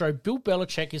maestro Bill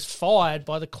Belichick is fired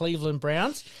by the Cleveland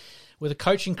Browns with a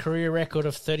coaching career record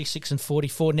of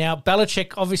 36-44. Now,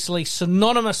 Belichick, obviously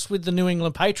synonymous with the New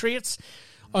England Patriots,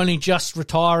 only just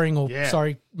retiring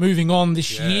moving on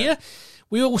this year.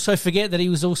 We also forget that he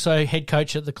was also head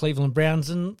coach at the Cleveland Browns,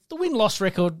 and the win-loss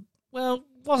record, well,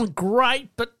 wasn't great,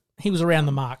 but he was around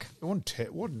the mark.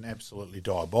 It wasn't absolutely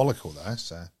diabolical, though,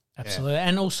 so... Absolutely.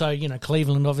 And also,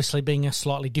 Cleveland obviously being a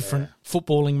slightly different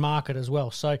footballing market as well.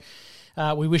 So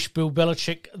we wish Bill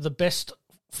Belichick the best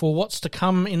for what's to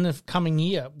come in the coming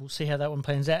year. We'll see how that one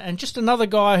plans out. And just another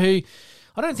guy who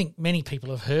I don't think many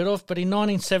people have heard of, but in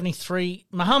 1973,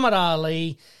 Muhammad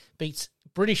Ali beats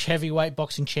British heavyweight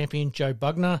boxing champion Joe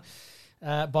Bugner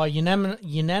by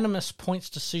unanimous points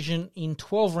decision in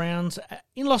 12 rounds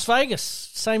in Las Vegas,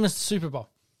 same as the Super Bowl.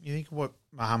 You think of what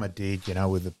Muhammad did,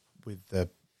 with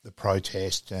the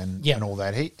protest and all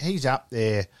that. He's up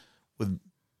there with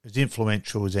as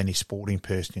influential as any sporting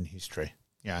person in history.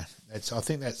 I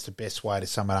think that's the best way to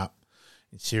sum it up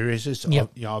in seriousness.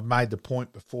 Yep. I've made the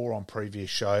point before on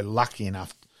previous show, lucky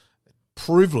enough,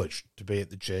 privileged to be at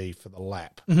the G for the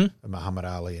lap of Muhammad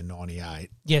Ali in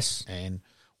 98. Yes. And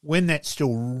when that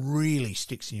still really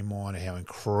sticks in your mind of how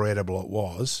incredible it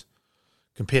was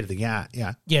compared to the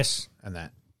game, yes. And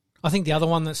that. I think the other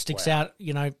one that sticks out,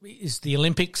 is the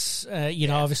Olympics,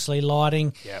 obviously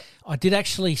lighting. Yep. I did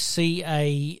actually see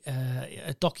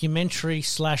a documentary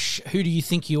 / who do you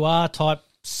think you are type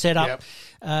setup,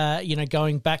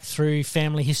 going back through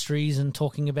family histories and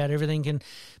talking about everything. And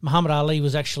Muhammad Ali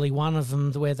was actually one of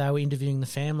them where they were interviewing the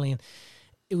family. And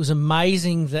it was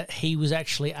amazing that he was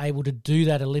actually able to do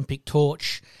that Olympic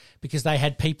torch because they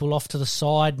had people off to the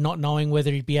side not knowing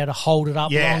whether he'd be able to hold it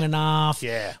up long enough,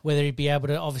 whether he'd be able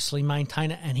to obviously maintain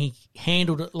it, and he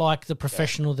handled it like the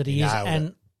professional that he is.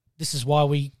 And this is why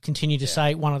we continue to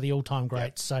say one of the all-time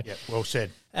greats. So, well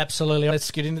said. Absolutely. Let's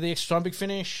get into the extra time big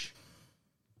finish.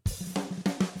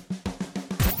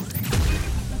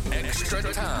 Extra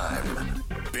time,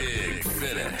 big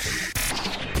finish.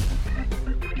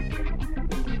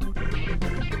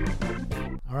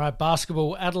 All right,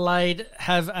 basketball. Adelaide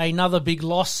have another big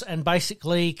loss and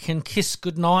basically can kiss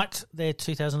goodnight their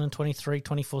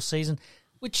 2023-24 season,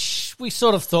 which we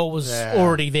sort of thought was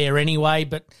already there anyway,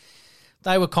 but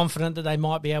they were confident that they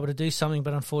might be able to do something,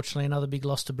 but unfortunately another big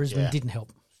loss to Brisbane didn't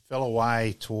help. Fell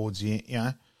away towards the,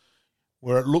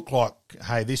 where it looked like,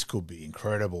 hey, this could be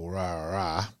incredible,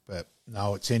 but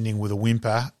no, it's ending with a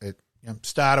whimper. It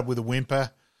started with a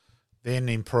whimper, then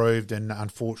improved, and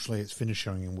unfortunately it's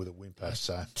finishing with a whimper.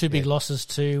 So two big losses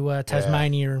to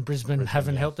Tasmania and Brisbane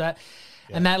haven't helped that.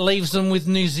 Yeah. And that leaves them with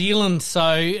New Zealand.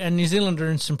 And New Zealand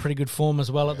are in some pretty good form as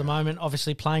well at the moment,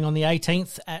 obviously playing on the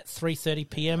 18th at 3:30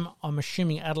 p.m, I'm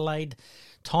assuming Adelaide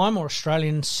time or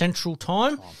Australian Central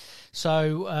Time.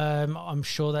 So I'm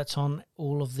sure that's on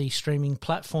all of the streaming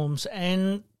platforms.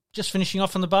 And just finishing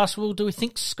off on the basketball, do we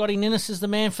think Scotty Ninnis is the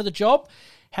man for the job?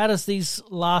 How does these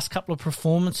last couple of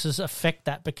performances affect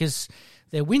that? Because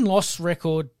their win-loss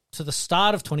record to the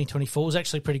start of 2024 was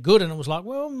actually pretty good, and it was like,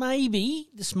 well, maybe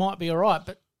this might be all right.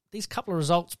 But these couple of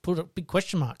results put a big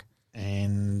question mark.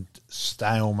 And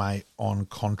stalemate on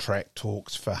contract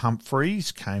talks for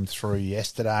Humphreys came through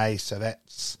yesterday, so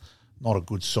that's not a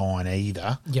good sign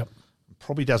either. Yep.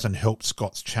 Probably doesn't help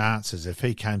Scott's chances. If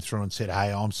he came through and said,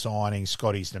 hey, I'm signing,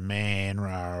 Scotty's the man,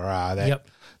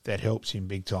 that helps him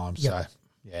big time. Yep. So,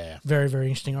 yeah. Very, very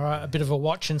interesting. All right, a bit of a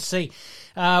watch and see.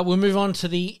 We'll move on to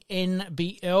the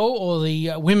NBL, or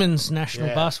the Women's National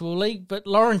Basketball League. But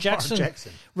Lauren Jackson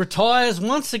retires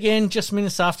once again just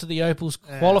minutes after the Opals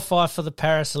qualify for the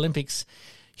Paris Olympics.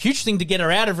 Huge thing to get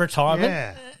her out of retirement.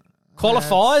 Yeah.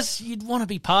 Qualifies, you'd want to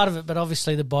be part of it, but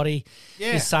obviously the body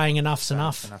is saying enough's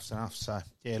enough. Enough's enough. So,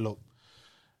 look,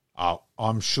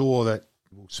 I'm sure that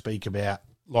we'll speak about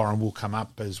Lauren will come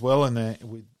up as well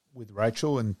with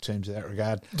Rachel in terms of that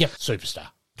regard. Yep. Superstar.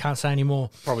 Can't say any more.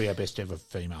 Probably our best ever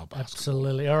female basketball.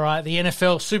 Absolutely. All right, the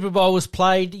NFL Super Bowl was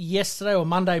played yesterday or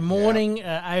Monday morning.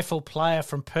 AFL player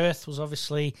from Perth was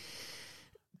obviously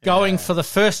going for the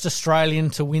first Australian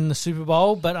to win the Super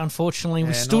Bowl, but unfortunately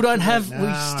we still don't have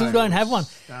one.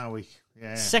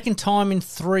 Second time in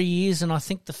 3 years, and I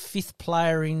think the fifth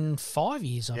player in 5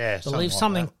 years, I believe,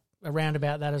 something around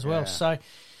about that as well. So,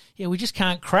 we just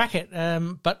can't crack it.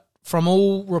 But from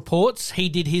all reports, he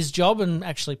did his job and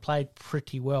actually played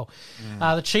pretty well.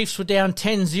 The Chiefs were down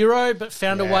 10-0, but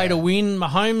found a way to win.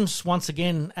 Mahomes, once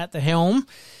again, at the helm.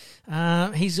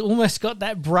 He's almost got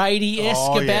that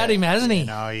Brady-esque about him, hasn't he?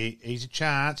 No, he's a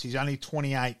chance. He's only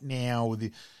 28 now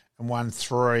and won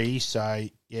 3. So,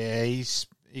 he's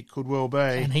it could well be.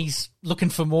 And he's looking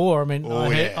for more. I mean,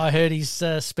 I heard his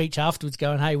speech afterwards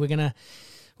going, hey, we're gonna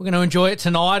enjoy it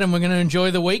tonight and we're going to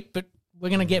enjoy the week, but we're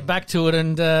going to get back to it,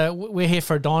 and we're here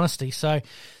for a dynasty. So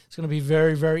it's going to be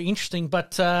very, very interesting.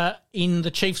 But in the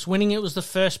Chiefs winning, it was the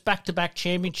first back-to-back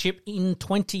championship in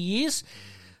 20 years.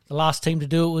 The last team to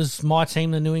do it was my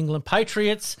team, the New England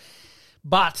Patriots.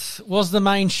 But was the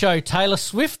main show Taylor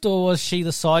Swift, or was she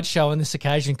the sideshow on this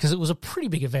occasion? Because it was a pretty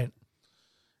big event.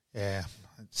 Yeah,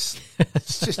 it's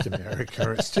just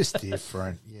America. It's just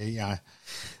different. Yeah,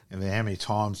 and how many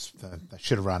times they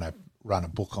should have run a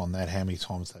book on that? How many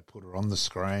times they put her on the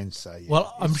screen? So yeah,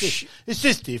 well, it's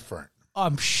just different.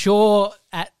 I'm sure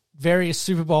at various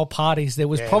Super Bowl parties there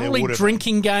was probably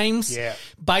drinking games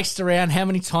based around how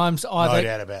many times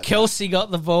either Kelsey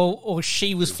got the ball or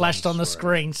she was flashed on the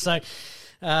screen. So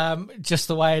just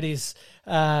the way it is.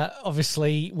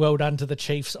 Obviously, well done to the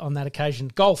Chiefs on that occasion.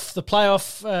 Golf, the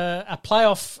playoff, a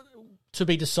playoff to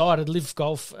be decided, Live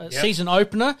Golf season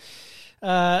opener.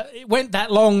 It went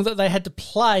that long that they had to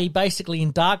play basically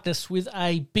in darkness with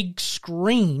a big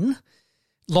screen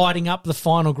lighting up the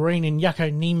final green, and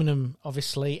Jaco Niemann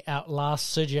obviously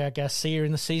outlasts Sergio Garcia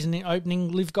in the season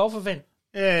opening Live Golf event.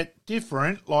 Yeah,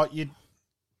 different. Like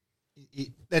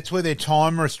that's where their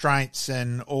time restraints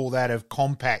and all that of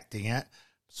compacting it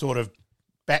sort of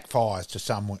backfires to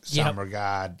some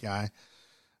regard, you know.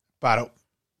 But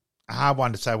a hard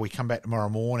one to say we come back tomorrow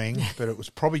morning, but it was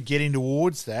probably getting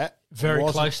towards that. Very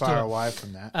close to it. Far away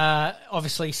from that.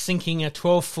 Obviously sinking a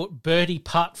 12-foot birdie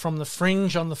putt from the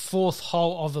fringe on the fourth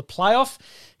hole of the playoff,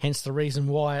 hence the reason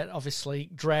why it obviously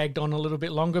dragged on a little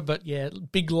bit longer. But, yeah,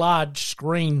 big, large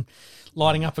screen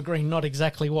lighting up a green, not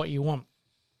exactly what you want.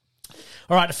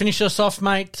 All right, to finish us off,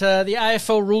 mate, the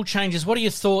AFL rule changes. What are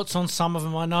your thoughts on some of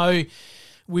them? I know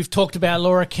we've talked about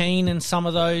Laura Keane and some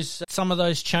of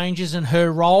those changes and her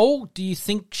role. Do you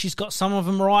think she's got some of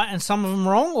them right and some of them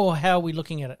wrong, or how are we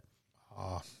looking at it?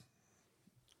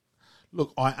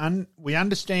 Look, we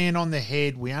understand on the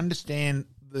head. We understand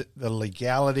the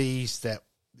legalities that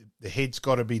the head's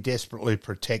got to be desperately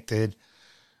protected.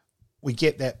 We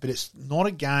get that, but it's not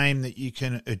a game that you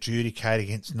can adjudicate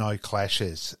against no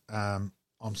clashes. I'm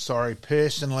sorry,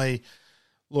 personally,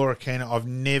 Laura Keane, I've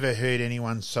never heard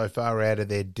anyone so far out of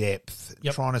their depth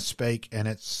trying to speak, and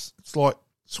it's like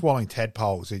swallowing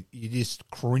tadpoles. You're just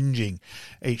cringing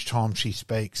each time she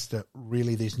speaks that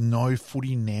really there's no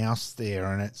footy nous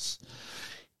there, and it's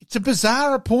a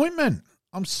bizarre appointment.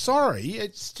 I'm sorry.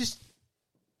 It's just...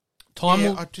 Time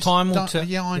will tell.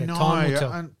 Yeah, I know. Time will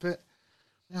tell. But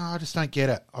no, I just don't get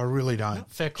it. I really don't.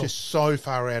 Fair call. Just so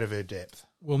far out of her depth.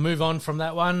 We'll move on from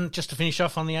that one. Just to finish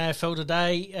off on the AFL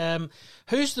today,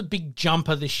 who's the big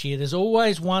jumper this year? There's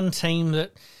always one team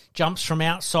that jumps from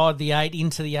outside the 8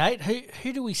 into the 8.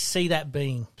 Who do we see that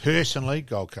being? Personally,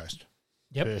 Gold Coast.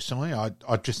 Yep. Personally, I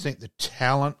just think the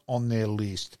talent on their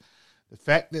list, the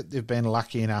fact that they've been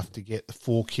lucky enough to get the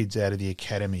 4 kids out of the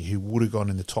academy who would have gone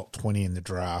in the top 20 in the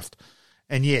draft.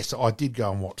 And yes, I did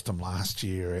go and watch them last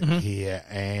year here,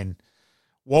 and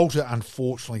Walter,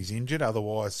 unfortunately, is injured.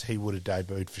 Otherwise, he would have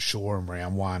debuted for sure in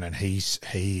round 1, and he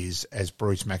is, as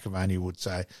Bruce McAvaney would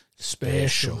say,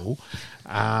 special.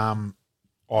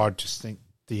 I just think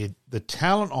the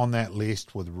talent on that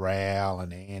list with Rowell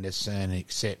and Anderson,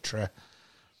 etc.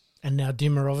 And now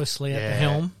Dimmer, obviously, at the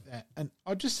helm. And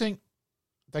I just think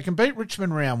they can beat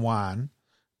Richmond round 1.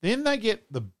 Then they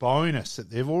get the bonus that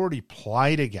they've already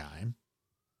played a game,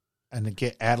 and to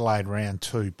get Adelaide round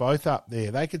 2, both up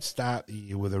there. They could start the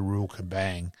year with a real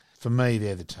kabang. For me,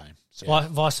 they're the team. So.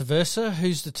 Vice versa,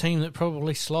 who's the team that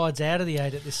probably slides out of the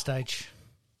 8 at this stage?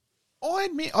 I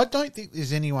admit, I don't think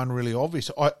there's anyone really obvious.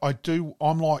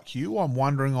 I'm like you. I'm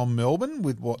wondering on Melbourne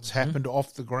with what's happened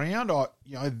off the ground.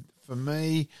 For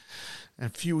me, a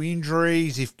few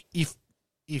injuries. If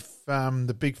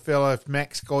the big fella, if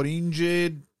Max got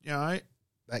injured, and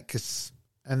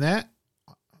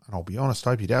I'll be honest,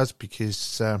 I hope he does,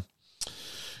 because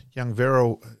young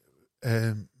Verrill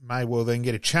may well then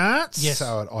get a chance. Yes.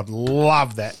 So I'd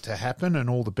love that to happen, and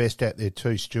all the best out there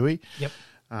too, Stewie. Yep.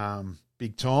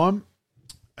 Big time.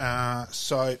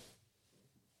 For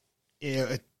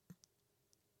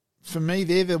me,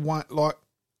 they're the one. Like,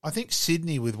 I think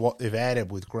Sydney, with what they've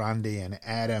added with Grundy and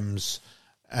Adams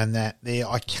and that there,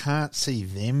 I can't see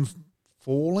them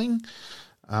falling.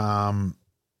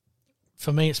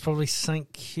 For me, it's probably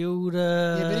St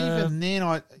Kilda. Yeah, but even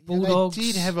then, Bulldogs. They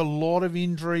did have a lot of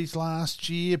injuries last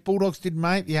year. Bulldogs did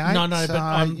make the 8. No, but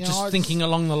I'm just thinking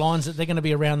along the lines that they're going to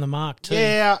be around the mark too.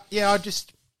 Yeah,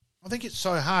 I think it's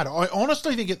so hard. I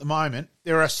honestly think at the moment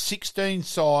there are 16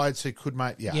 sides who could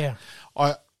make the 8. Yeah.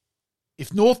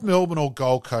 if North Melbourne or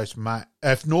Gold Coast,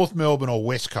 if North Melbourne or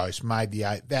West Coast made the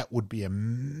 8, that would be a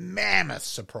mammoth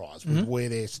surprise with where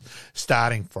they're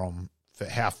starting from, for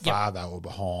how far they were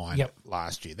behind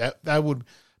last year. That would,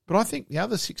 but I think the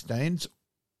other 16s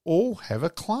all have a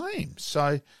claim.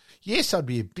 So yes, I'd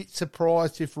be a bit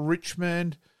surprised if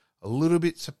Richmond, a little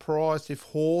bit surprised if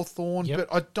Hawthorn, but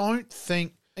I don't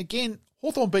think, again,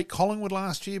 Hawthorn beat Collingwood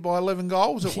last year by 11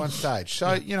 goals at one stage.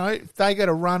 So, you know, if they get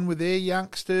a run with their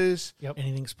youngsters.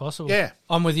 Anything's possible. Yeah.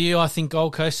 I'm with you. I think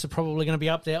Gold Coast are probably going to be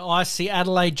up there. I see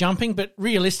Adelaide jumping, but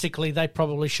realistically, they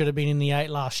probably should have been in the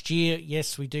 8 last year.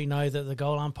 Yes, we do know that the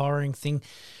goal umpiring thing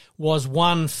was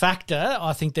one factor.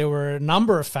 I think there were a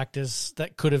number of factors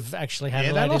that could have actually had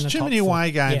Adelaide in the top 4. They lost too many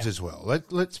away games as well.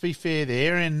 Let's be fair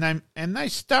there. And they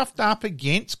stuffed up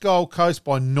against Gold Coast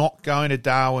by not going to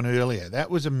Darwin earlier. That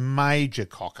was a major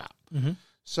cock-up.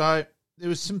 So there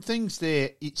was some things there.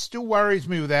 It still worries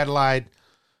me with Adelaide,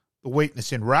 the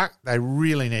weakness in ruck. They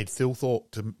really need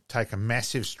Thilthorpe to take a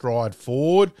massive stride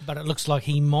forward. But it looks like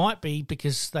he might be,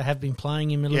 because they have been playing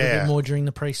him a little bit more during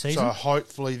the pre-season. So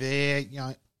hopefully there, you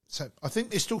know. So I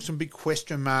think there's still some big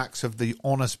question marks of the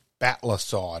honest battler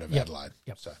side of Adelaide.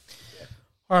 So,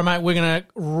 all right, mate, we're going to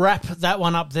wrap that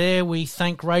one up there. We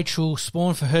thank Rachel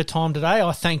Spawn for her time today.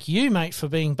 I thank you, mate, for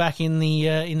being back in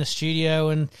the studio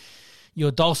and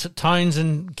your dulcet tones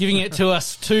and giving it to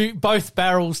us to both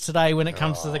barrels today when it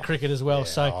comes to the cricket as well. Yeah,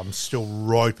 so I'm still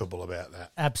ropeable about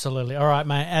that. Absolutely. All right,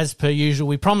 mate, as per usual,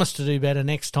 we promise to do better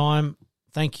next time.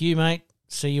 Thank you, mate.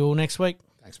 See you all next week.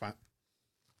 Thanks, mate.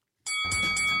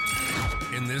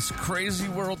 In this crazy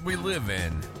world we live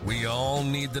in, we all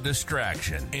need the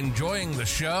distraction. Enjoying the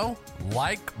show?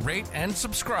 Like, rate, and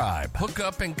subscribe. Hook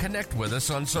up and connect with us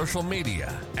on social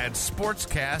media at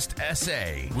Sportscast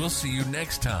SA. We'll see you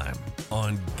next time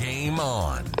on Game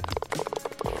On.